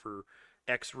award for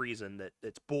X reason, that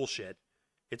it's bullshit.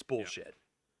 It's bullshit.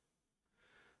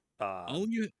 Yeah.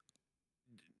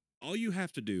 All you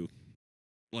have to do,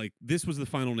 like, this was the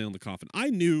final nail in the coffin. I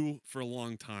knew for a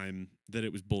long time that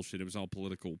it was bullshit. It was all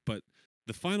political, but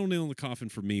the final nail in the coffin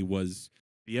for me was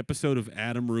the episode of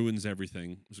Adam Ruins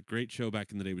Everything. It was a great show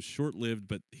back in the day. It was short-lived,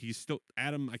 but he's still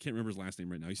Adam. I can't remember his last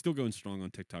name right now. He's still going strong on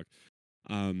TikTok.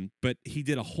 But he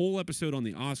did a whole episode on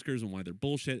the Oscars and why they're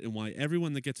bullshit and why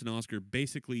everyone that gets an Oscar,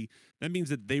 basically that means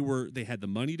that they had the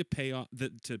money to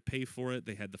pay for it.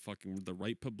 They had the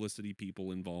right publicity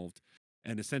people involved,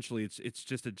 and essentially it's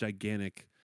just a gigantic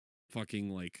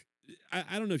fucking, like,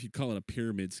 I don't know if you'd call it a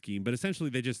pyramid scheme, but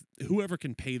essentially whoever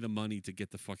can pay the money to get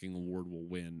the fucking award will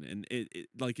win. And it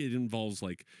involves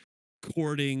like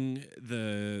courting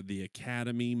the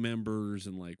Academy members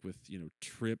and like with,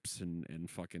 trips and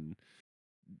fucking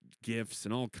gifts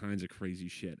and all kinds of crazy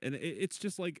shit. And it's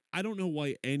just like, I don't know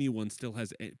why anyone still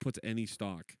puts any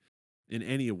stock in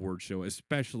any award show,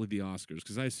 especially the Oscars,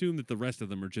 because I assume that the rest of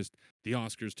them are just the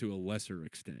Oscars to a lesser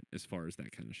extent as far as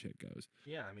that kind of shit goes.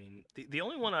 Yeah, I mean, the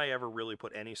only one I ever really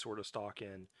put any sort of stock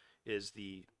in is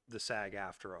the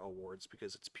SAG-AFTRA awards,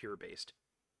 because it's peer based.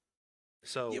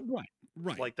 So yeah,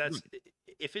 right. Like that's right.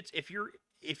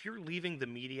 if you're leaving the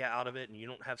media out of it and you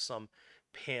don't have some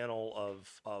panel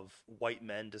of white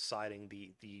men deciding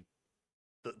the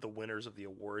winners of the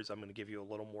awards, I'm going to give you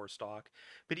a little more stock.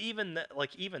 But even that,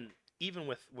 like even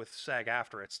with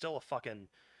SAG-AFTRA, it's still a fucking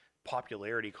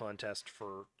popularity contest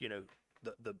for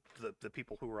the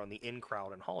people who are on the in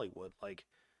crowd in Hollywood. Like,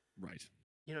 Right.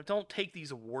 Don't take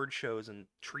these award shows and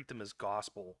treat them as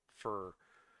gospel for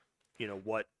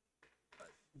what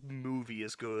movie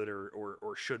is good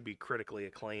or should be critically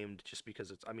acclaimed, just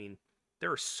because it's, I mean,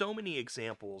 there are so many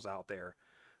examples out there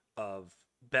of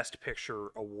best picture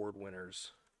award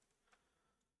winners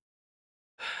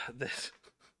that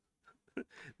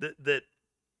that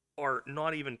are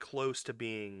not even close to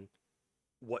being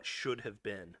what should have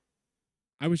been.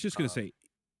 I was just going to say,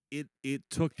 it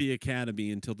took the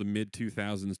Academy until the mid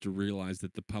 2000s to realize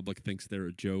that the public thinks they're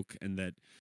a joke, and that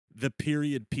the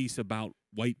period piece about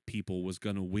white people was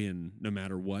going to win no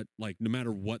matter what. Like, no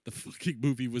matter what the fucking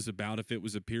movie was about, if it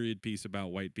was a period piece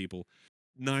about white people,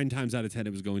 9 times out of 10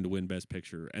 it was going to win Best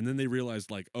Picture. And then they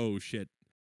realized, like, oh shit,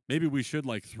 maybe we should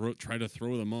like try to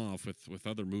throw them off with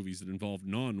other movies that involve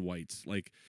non-whites.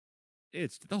 Like,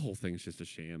 it's the whole thing's just a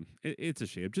sham. It's a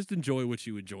sham. Just enjoy what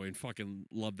you enjoy and fucking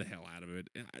love the hell out of it,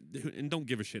 and don't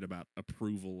give a shit about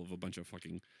approval of a bunch of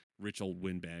fucking rich old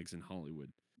windbags in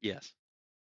Hollywood. Yes.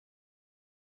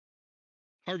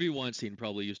 Harvey Weinstein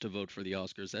probably used to vote for the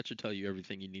Oscars. That should tell you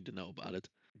everything you need to know about it.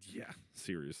 Yeah,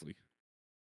 seriously.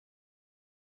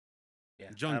 Yeah,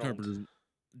 John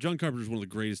Carpenter's one of the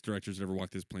greatest directors that ever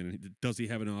walked this planet. Does he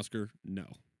have an Oscar? No.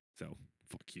 So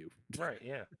fuck you. Right?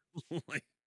 Yeah. Like,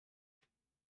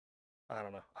 I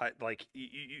don't know. I like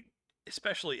you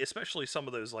especially some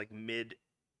of those like mid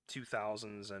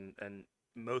 2000s and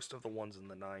most of the ones in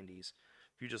the 90s.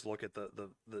 If you just look at the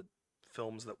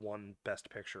films that won Best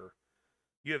Picture.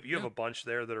 You have Yeah. a bunch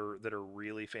there that are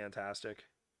really fantastic.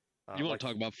 You want Like to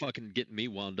talk about fucking getting me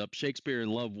wound up? Shakespeare in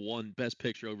Love won Best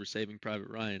Picture over Saving Private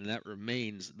Ryan, and that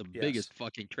remains the Yes. biggest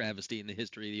fucking travesty in the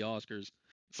history of the Oscars.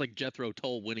 It's like Jethro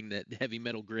Tull winning that heavy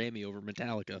metal Grammy over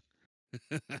Metallica.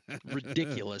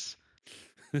 Ridiculous.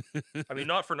 I mean,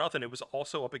 not for nothing, it was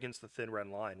also up against The Thin Red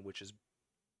Line, which is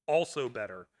also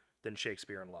better than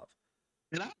Shakespeare in Love.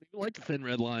 And I don't even like the Thin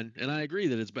Red Line, and I agree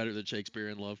that it's better than Shakespeare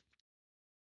in Love.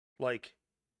 Like,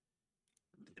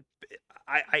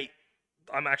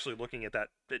 I'm actually looking at that.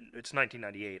 It's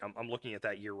 1998. I'm looking at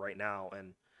that year right now,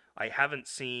 and I haven't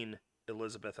seen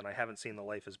Elizabeth and I haven't seen The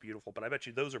Life is Beautiful, but I bet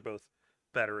you those are both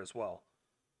better as well.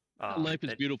 Life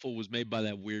is and- Beautiful was made by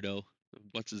that weirdo.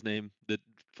 What's his name? That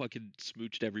fucking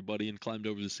smooched everybody and climbed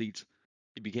over the seats.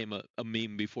 He became a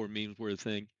meme before memes were a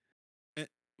thing.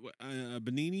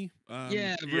 Benini.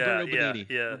 Yeah, Roberto Benigni.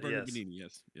 Roberto yes. Benini.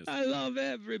 Yes. Yes. I love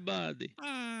everybody.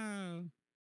 Ah.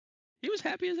 He was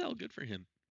happy as hell. Good for him.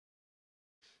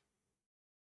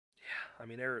 I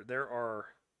mean, there are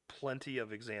plenty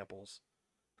of examples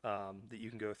that you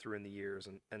can go through in the years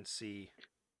and see,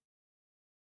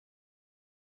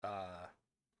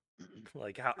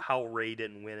 like how Ray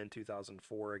didn't win in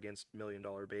 2004 against Million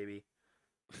Dollar Baby.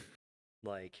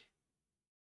 Like,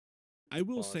 I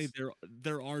will Well, say it's-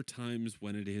 there are times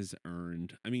when it is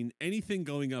earned. I mean, anything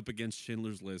going up against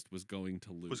Schindler's List was going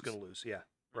to lose. was gonna lose. Yeah,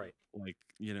 right. Like,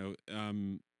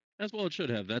 That's well it should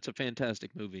have. That's a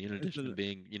fantastic movie, in It's addition to a-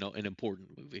 being, an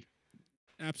important movie.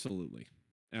 absolutely.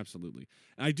 Absolutely.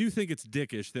 I do think it's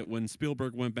dickish that when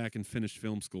Spielberg went back and finished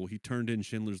film school, he turned in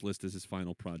Schindler's List as his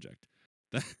final project.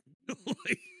 That,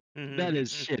 like, That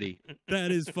is shitty.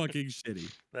 that is fucking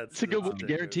shitty. It's a good that's movie. dick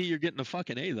Guarantee move. you're getting a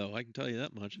fucking A, though. I can tell you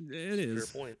that much. It is.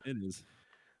 Fair point. It is.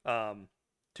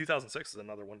 2006 is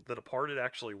another one. The Departed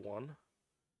actually won.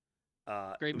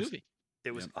 Great it was, movie.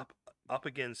 It was up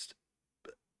against.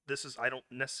 This is I don't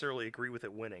necessarily agree with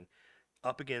it winning.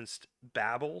 Up against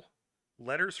Babel,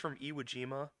 Letters from Iwo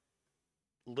Jima,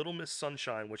 Little Miss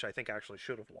Sunshine, which I think actually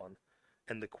should have won,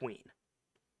 and The Queen.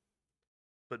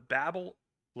 But Babel,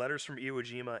 Letters from Iwo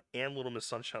Jima, and Little Miss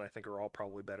Sunshine, I think, are all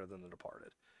probably better than The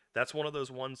Departed. That's one of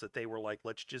those ones that they were like,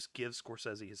 let's just give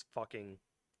Scorsese his fucking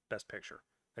Best Picture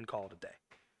and call it a day.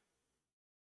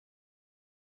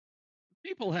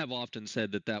 People have often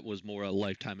said that that was more a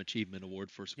Lifetime Achievement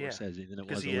Award for Yeah, Scorsese than it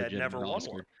Because was a he had legitimate never won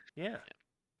Oscar. one. Yeah.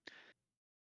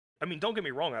 I mean, don't get me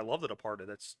wrong. I love The Departed.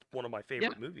 That's one of my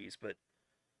favorite movies. But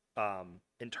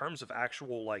in terms of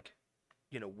actual, like,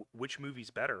 which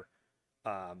movie's better,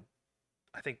 I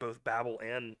think both Babel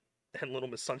and Little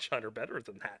Miss Sunshine are better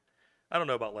than that. I don't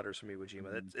know about Letters from Iwo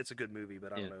Jima. It's a good movie,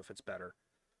 but I don't know if it's better.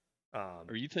 Are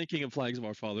you thinking of Flags of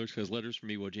Our Fathers? Because Letters from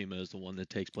Iwo Jima is the one that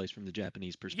takes place from the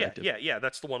Japanese perspective. Yeah.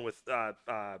 That's the one with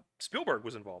Spielberg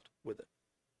was involved with it.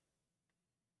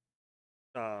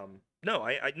 No,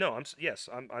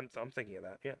 I'm thinking of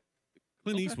that. Yeah.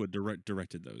 Clint Okay. Eastwood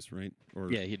directed those, right?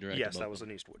 Or Yeah, he directed Yes, both that of was them.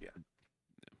 an Eastwood. Yeah.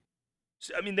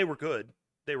 So, I mean, they were good.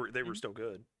 They were still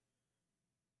good.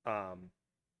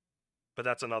 But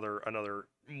that's another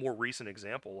more recent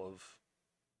example of.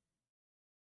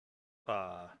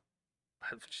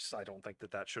 I don't think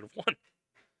that should have won.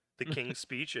 The King's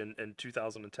Speech in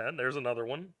 2010. There's another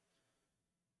one.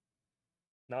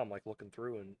 Now I'm like looking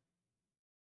through and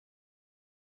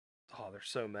there's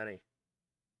so many.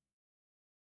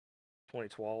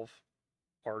 2012,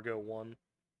 Argo won.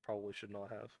 Probably should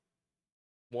not have.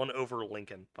 Won over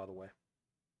Lincoln, by the way.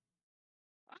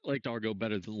 I liked Argo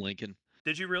better than Lincoln.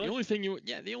 Did you really? The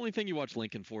only thing you watch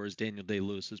Lincoln for is Daniel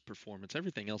Day-Lewis's performance.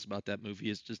 Everything else about that movie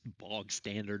is just bog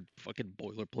standard fucking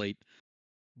boilerplate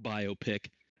biopic.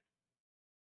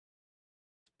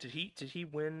 Did he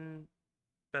win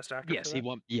Best Actor? Yes, for he that?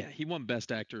 won. Yeah, he won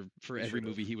Best Actor for He every should've.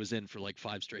 movie he was in for like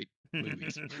 5 straight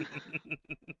movies.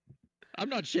 I'm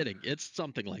not shitting. It's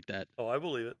something like that. Oh, I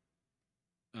believe it.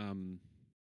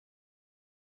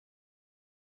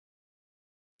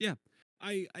 Yeah,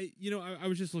 I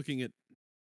was just looking at.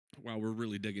 Wow, we're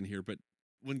really digging here, but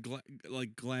when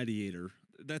Gladiator,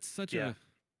 that's such a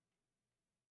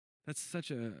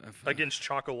Against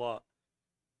Chocolat.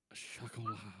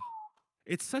 chocolat.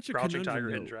 It's such a Crouching conundrum, Tiger,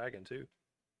 Hidden though. Dragon too.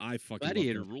 I fucking love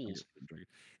Gladiator Crouching Tiger, rules. Hidden Dragon.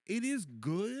 It is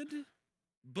good,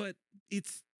 but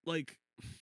it's like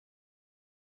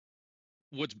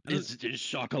Is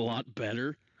Chocolat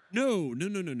better? no.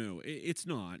 It's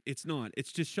not. It's not.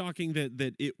 It's just shocking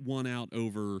that it won out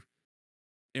over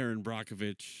Aaron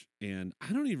Brockovich, and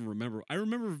I don't even remember. I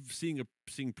remember seeing a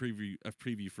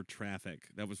preview for Traffic.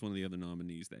 That was one of the other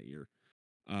nominees that year.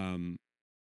 I don't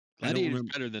Gladiator's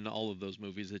remember. better than all of those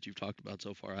movies that you've talked about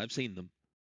so far. I've seen them.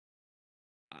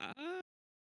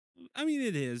 I mean,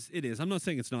 it is. It is. I'm not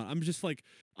saying it's not. I'm just like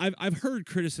I've heard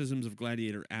criticisms of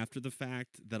Gladiator after the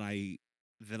fact that I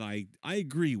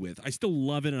agree with. I still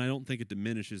love it, and I don't think it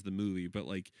diminishes the movie. But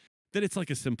like that, it's like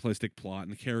a simplistic plot,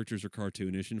 and the characters are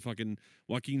cartoonish, and fucking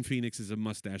Joaquin Phoenix is a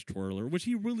mustache twirler, which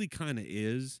he really kind of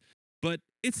is. But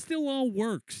it still all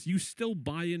works. You still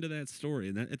buy into that story,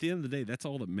 and that, at the end of the day, that's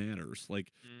all that matters.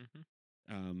 Like,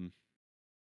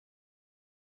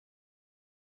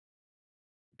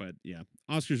 but yeah,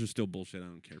 Oscars are still bullshit. I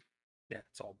don't care. Yeah,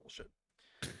 it's all bullshit.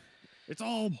 It's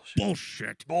all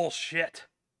bullshit. Bullshit.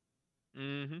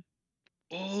 Mm-hmm.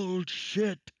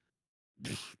 Bullshit.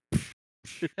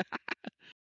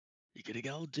 You gonna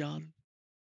go, John?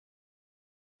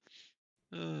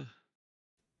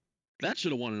 That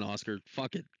should have won an Oscar.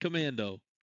 Fuck it. Commando.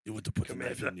 You want to put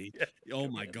Commando. the knife in me? Yeah, Oh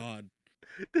my Commando. god.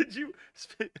 Did you?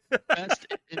 Best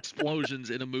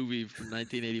explosions in a movie from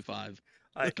 1985.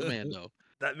 Commando.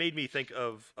 That made me think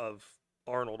of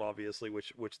Arnold, obviously,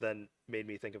 which then made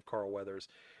me think of Carl Weathers.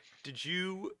 Did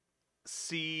you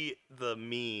see the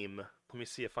meme? Let me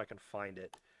see if I can find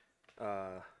it.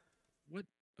 What?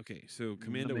 Okay, so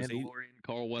Commando the was 8. Mandalorian,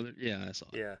 Carl Weathers. Yeah, I saw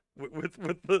it. Yeah, with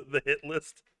the hit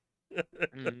list.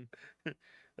 Mhm.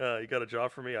 You got a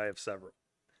job for me? I have several.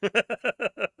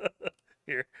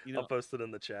 Here, I'll post it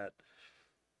in the chat.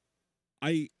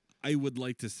 I would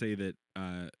like to say that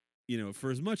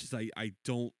for as much as I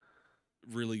don't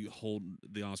really hold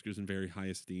the Oscars in very high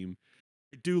esteem,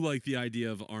 I do like the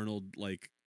idea of Arnold like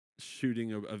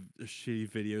shooting a shitty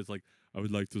videos like, I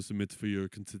would like to submit for your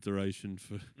consideration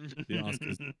for the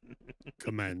Oscars.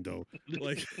 Commando.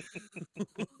 Like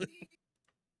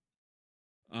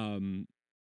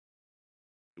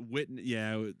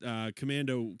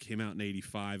Commando came out in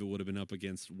 85. It would have been up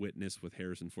against Witness with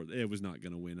Harrison Ford. It was not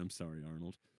going to win. I'm sorry,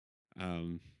 Arnold.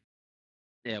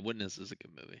 Yeah, Witness is a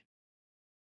good movie.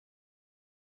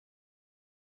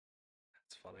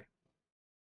 That's funny.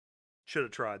 Should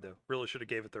have tried though. Really should have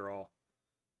gave it their all.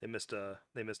 They missed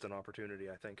an opportunity,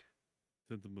 I think.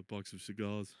 Sent them a box of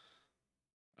cigars.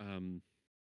 Oh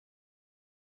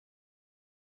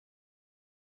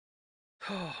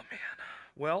man.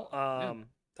 Well,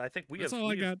 I think that's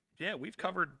all I got. Yeah, we've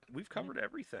covered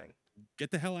everything. Get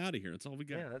the hell out of here. That's all we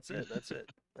got. Yeah, that's it.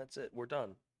 That's it. We're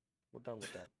done. We're done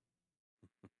with that.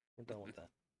 We're done with that.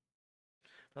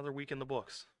 Another week in the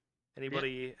books.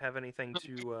 Anybody have anything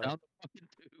to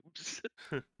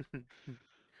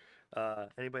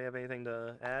anybody have anything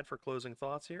to add for closing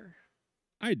thoughts here?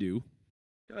 I do.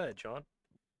 Go ahead, John.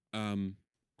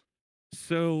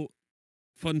 So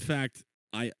fun fact,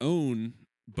 I own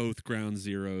both Ground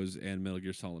Zeroes and Metal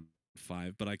Gear Solid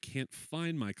 5, but I can't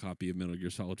find my copy of Metal Gear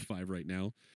Solid 5 right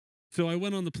now. So I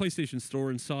went on the PlayStation Store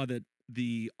and saw that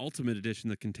the Ultimate Edition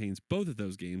that contains both of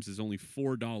those games is only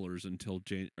 $4 until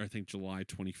I think July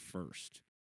 21st.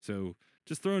 So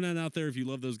just throwing that out there. If you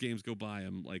love those games, go buy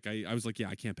them. Like I was like, yeah,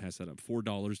 I can't pass that up.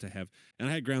 $4 to have, and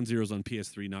I had Ground Zeroes on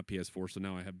PS3, not PS4. So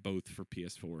now I have both for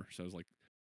PS4. So I was like,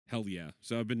 hell yeah.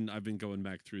 So I've been going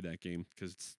back through that game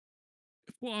because it's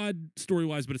flawed story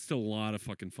wise, but it's still a lot of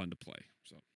fucking fun to play.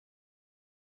 So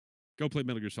go play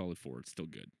Metal Gear Solid 4. It's still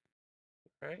good.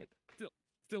 All right.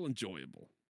 Still enjoyable.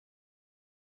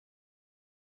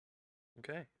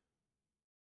 Okay.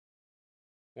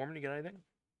 Warman, you got anything?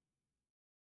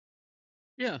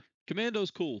 Yeah, Commando's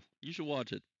cool. You should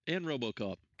watch it. And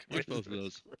RoboCop. Watch both of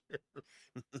those.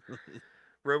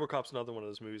 RoboCop's another one of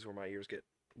those movies where my ears get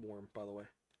warm. By the way,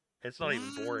 it's not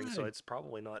even boring, so it's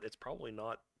probably not. It's probably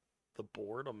not the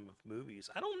boredom of movies.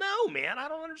 I don't know, man. I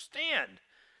don't understand.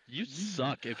 You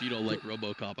suck if you don't like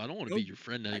RoboCop. I don't want to be your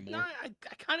friend anymore. I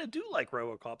kind of do like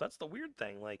RoboCop. That's the weird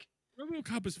thing. Like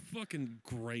RoboCop is fucking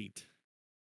great.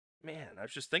 Man, I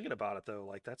was just thinking about it though.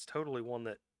 Like that's totally one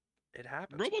that it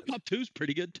happens. RoboCop 2 is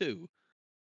pretty good too.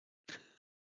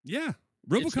 Yeah,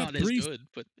 RoboCop it's not 3 as good,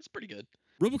 but it's pretty good.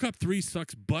 RoboCop 3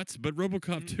 sucks butts, but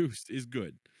RoboCop 2 is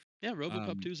good. Yeah,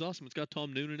 RoboCop 2 is awesome. It's got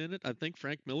Tom Noonan in it. I think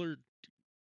Frank Miller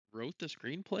wrote the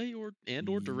screenplay or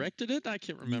directed it. I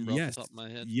can't remember off the top of my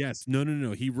head. Yes.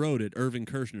 No. He wrote it. Irvin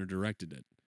Kershner directed it.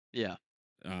 Yeah.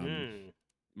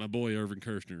 My boy Irvin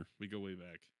Kershner. We go way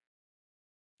back.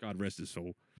 God rest his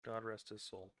soul. God rest his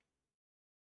soul.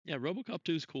 Yeah, RoboCop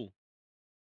 2 is cool.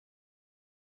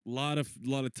 Lot of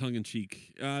tongue in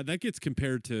cheek. That gets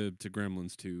compared to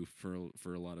Gremlins 2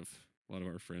 for a lot of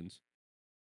our friends.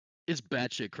 It's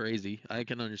batshit crazy. I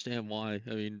can understand why.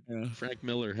 I mean, Frank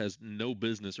Miller has no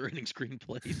business writing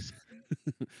screenplays.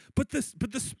 but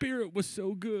the spirit was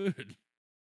so good.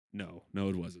 No,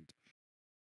 it wasn't.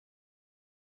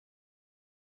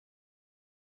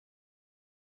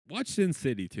 Watch Sin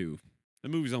City too. That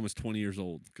movie's almost 20 years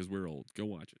old because we're old. Go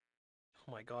watch it.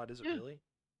 Oh my God, is it Yeah. really?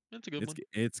 That's a good one.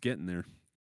 It's getting there.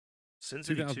 Sin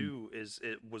City 2000.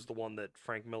 2 was the one that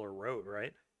Frank Miller wrote,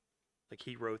 right? Like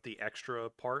he wrote the extra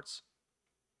parts.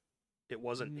 It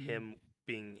wasn't Mm. him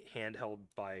being handheld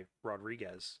by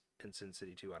Rodriguez in Sin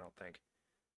City 2, I don't think.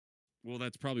 Well,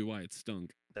 that's probably why it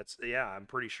stunk. I'm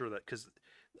pretty sure that because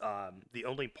the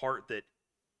only part that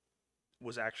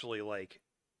was actually like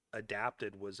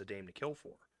adapted was A Dame to Kill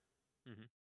For. Mhm.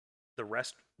 The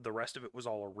rest of it was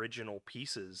all original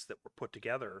pieces that were put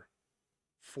together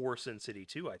for Sin City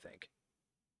 2, I think.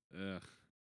 Ugh.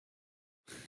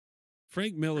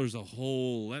 Frank Miller's a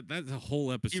whole that's a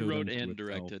whole episode. He wrote unto and itself.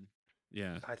 directed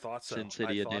Yeah. I thought so. Sin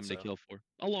City: I A thought Dame so. to Kill For,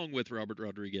 along with Robert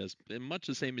Rodriguez, and much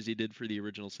the same as he did for the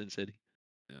original Sin City.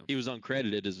 Yeah. He was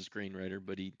uncredited as a screenwriter,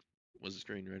 but he was a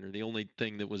screenwriter. The only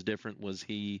thing that was different was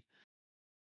he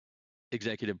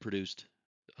executive produced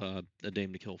A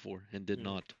Dame to Kill For and did Hmm.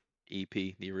 not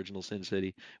EP the original Sin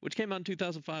City, which came out in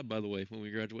 2005, by the way, when we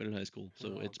graduated high school.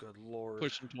 So Oh, it's good lord.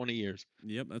 pushing 20 years.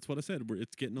 Yep, that's what I said.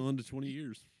 It's getting on to 20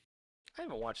 years. I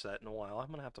haven't watched that in a while. I'm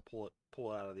gonna have to pull it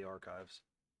out of the archives.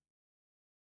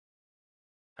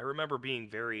 I remember being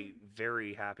very,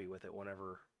 very happy with it when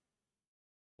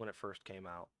it first came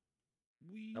out.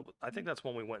 I think that's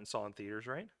when we went and saw in theaters,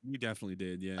 right? We definitely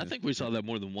did. Yeah. I think we saw that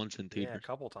more than once in Yeah, a theaters.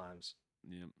 couple times.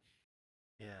 Yeah.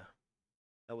 Yeah,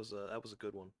 that was a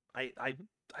good one. I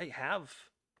Mhm.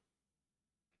 have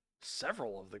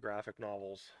several of the graphic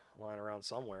novels lying around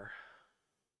somewhere.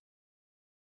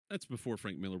 That's before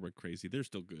Frank Miller went crazy. They're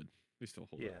still good. They still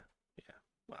hold Yeah, up. yeah.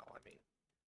 Well, I mean,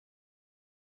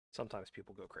 sometimes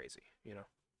people go crazy, you know.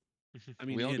 I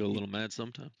mean, we all and go a little mad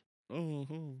sometimes.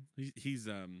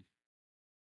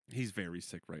 he's very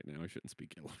sick right now. I shouldn't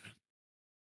speak ill of him.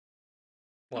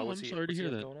 Why Oh, was I'm he? sorry to What's he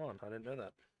hear have that. going on? I didn't know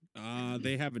that.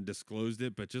 They haven't disclosed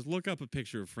it, but just look up a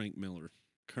picture of Frank Miller,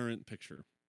 current picture.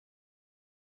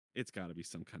 It's got to be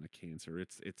some kind of cancer.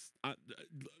 It's What,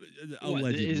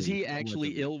 allegedly. is he actually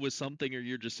allegedly. ill with something, or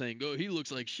you're just saying, "Oh, he looks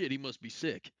like shit. He must be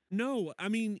sick." No, I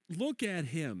mean, look at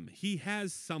him. He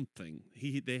has something.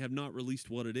 They have not released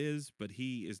what it is, but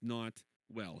he is not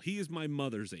well. He is my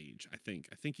mother's age, I think.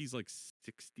 I think he's like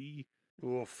 60.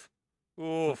 Oof. something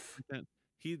Oof. like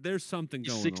that. There's something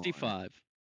He's going 65.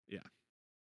 on.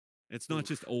 It's not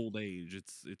just Oof. old age.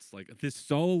 It's like this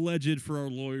is all alleged for our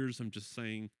lawyers. I'm just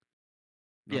saying.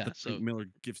 Not Yeah, that Frank so- Miller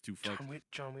gives two fucks.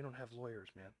 John, we don't have lawyers,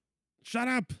 man. Shut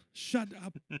up! Shut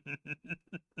up!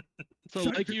 So,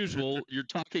 Shut like your- usual, you're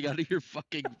talking out of your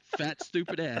fucking fat,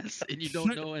 stupid ass, and you don't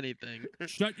Shut- know anything.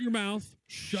 Shut your mouth!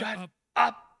 Shut Shut up!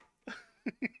 up.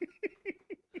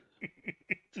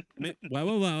 Well.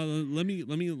 Let me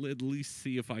at least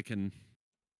see if I can.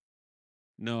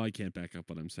 No, I can't back up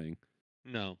what I'm saying.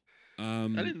 No, I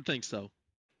I didn't think so.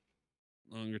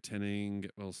 Longer tending,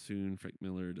 get well soon. Frank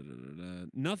Miller.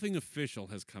 Nothing official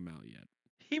has come out yet.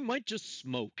 He might just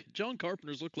smoke. John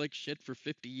Carpenter's looked like shit for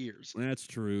 50 years. That's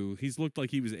true. He's looked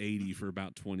like he was 80 for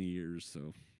about 20 years,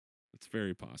 so it's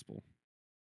very possible.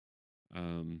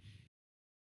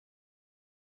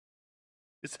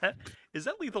 Is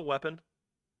that Lethal Weapon?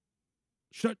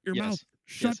 Shut your Yes. mouth!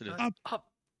 Shut Yes, it is. up! Up.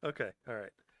 Okay. All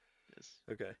right. Yes.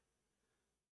 Okay.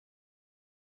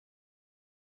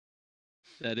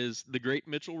 That is the great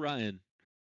Mitchell Ryan.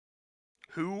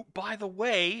 Who, by the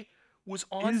way, was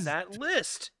on Is- that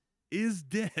list? Is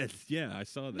dead. Yeah, I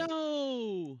saw that.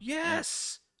 No,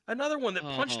 Yes. Another one that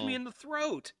punched me Oh. in the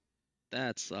throat.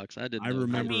 that sucks. I didn't. I know he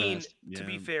remember- I mean, passed. to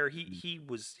be Yeah. fair, he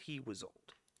was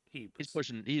old. He's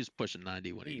pushing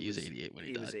 90 when he was 88 when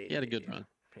he died. He had a good 88, run.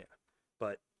 Yeah.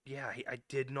 But yeah,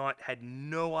 had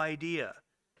no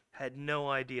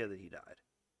idea that he died.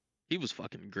 He was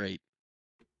fucking great.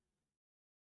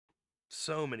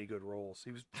 So many good roles.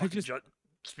 He was I fucking just-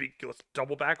 let's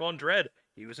double back on Dredd.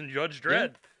 He was in Judge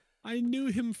Dredd. I knew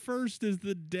him first as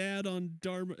the dad on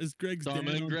Dharma, as Greg's Dharma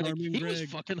dad and on Greg. Dharma and He Greg. was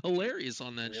fucking hilarious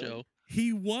on that Really? show.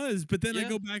 He was, but then I Yeah.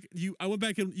 go back. I went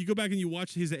back and you go back and you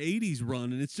watch his '80s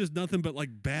run, and it's just nothing but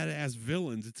like badass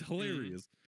villains. It's hilarious.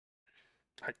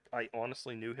 I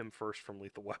honestly knew him first from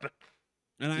Lethal Weapon.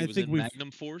 And He I was think in we've Magnum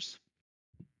Force,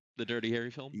 the Dirty Harry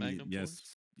film. Magnum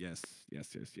Force. yes.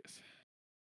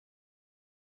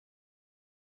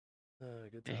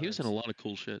 Good Yeah, he was in a times. lot of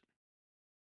cool shit.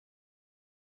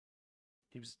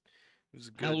 He was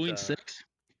a good Halloween 6.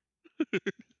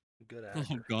 good Oh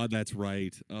actor. God, that's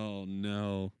right. Oh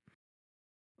no.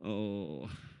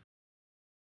 Oh,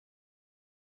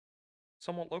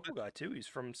 Somewhat local guy too. He's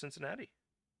from Cincinnati.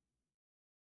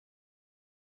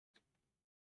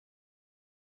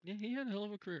 Yeah, he had a hell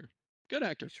of a career. Good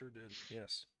actor. He sure did.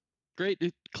 Yes. Great,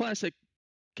 classic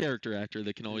character actor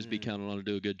that can always be Mm. counted on to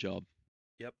do a good job.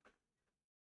 Yep.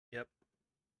 Yep.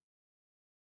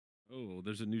 Oh,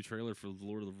 there's a new trailer for The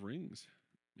Lord of the Rings.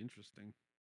 Interesting.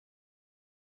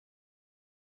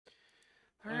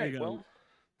 All I right. got- Well,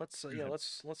 let's Go yeah, ahead.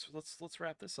 let's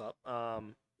wrap this up.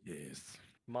 Yes.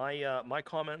 My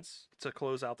comments to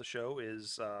close out the show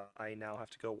is I now have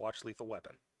to go watch Lethal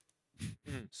Weapon.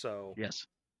 Mm. So Yes.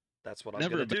 that's what I'm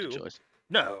Never gonna a bad do. choice.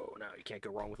 No, you can't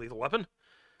go wrong with Lethal Weapon.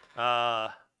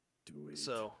 Do it.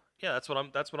 So yeah, that's what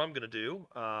I'm gonna do.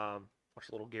 Watch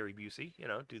a little Gary Busey,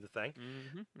 do the thing.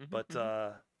 But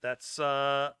that's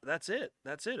it.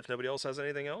 That's it. If nobody else has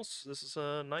anything else, this is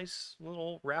a nice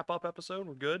little wrap up episode.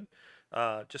 We're good.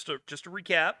 Just to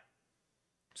recap,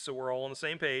 so we're all on the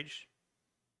same page.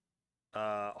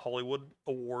 Hollywood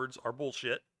awards are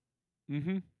bullshit.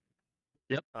 Mm-hmm.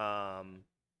 Yeah.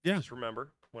 Just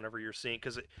remember, whenever you're seeing,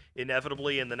 because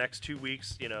inevitably in the next 2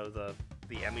 weeks, the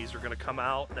Emmys are going to come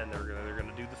out and they're going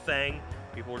to do the thing.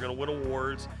 People are going to win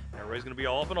awards. And everybody's going to be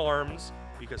all up in arms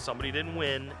because somebody didn't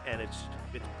win, and it's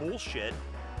bullshit.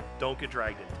 Don't get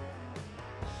dragged into it.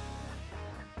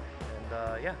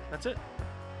 And yeah, that's it.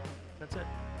 That's it.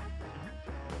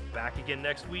 Back again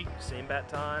next week, same bat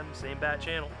time, same bat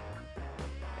channel.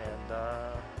 And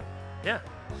yeah,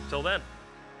 till then,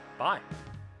 bye.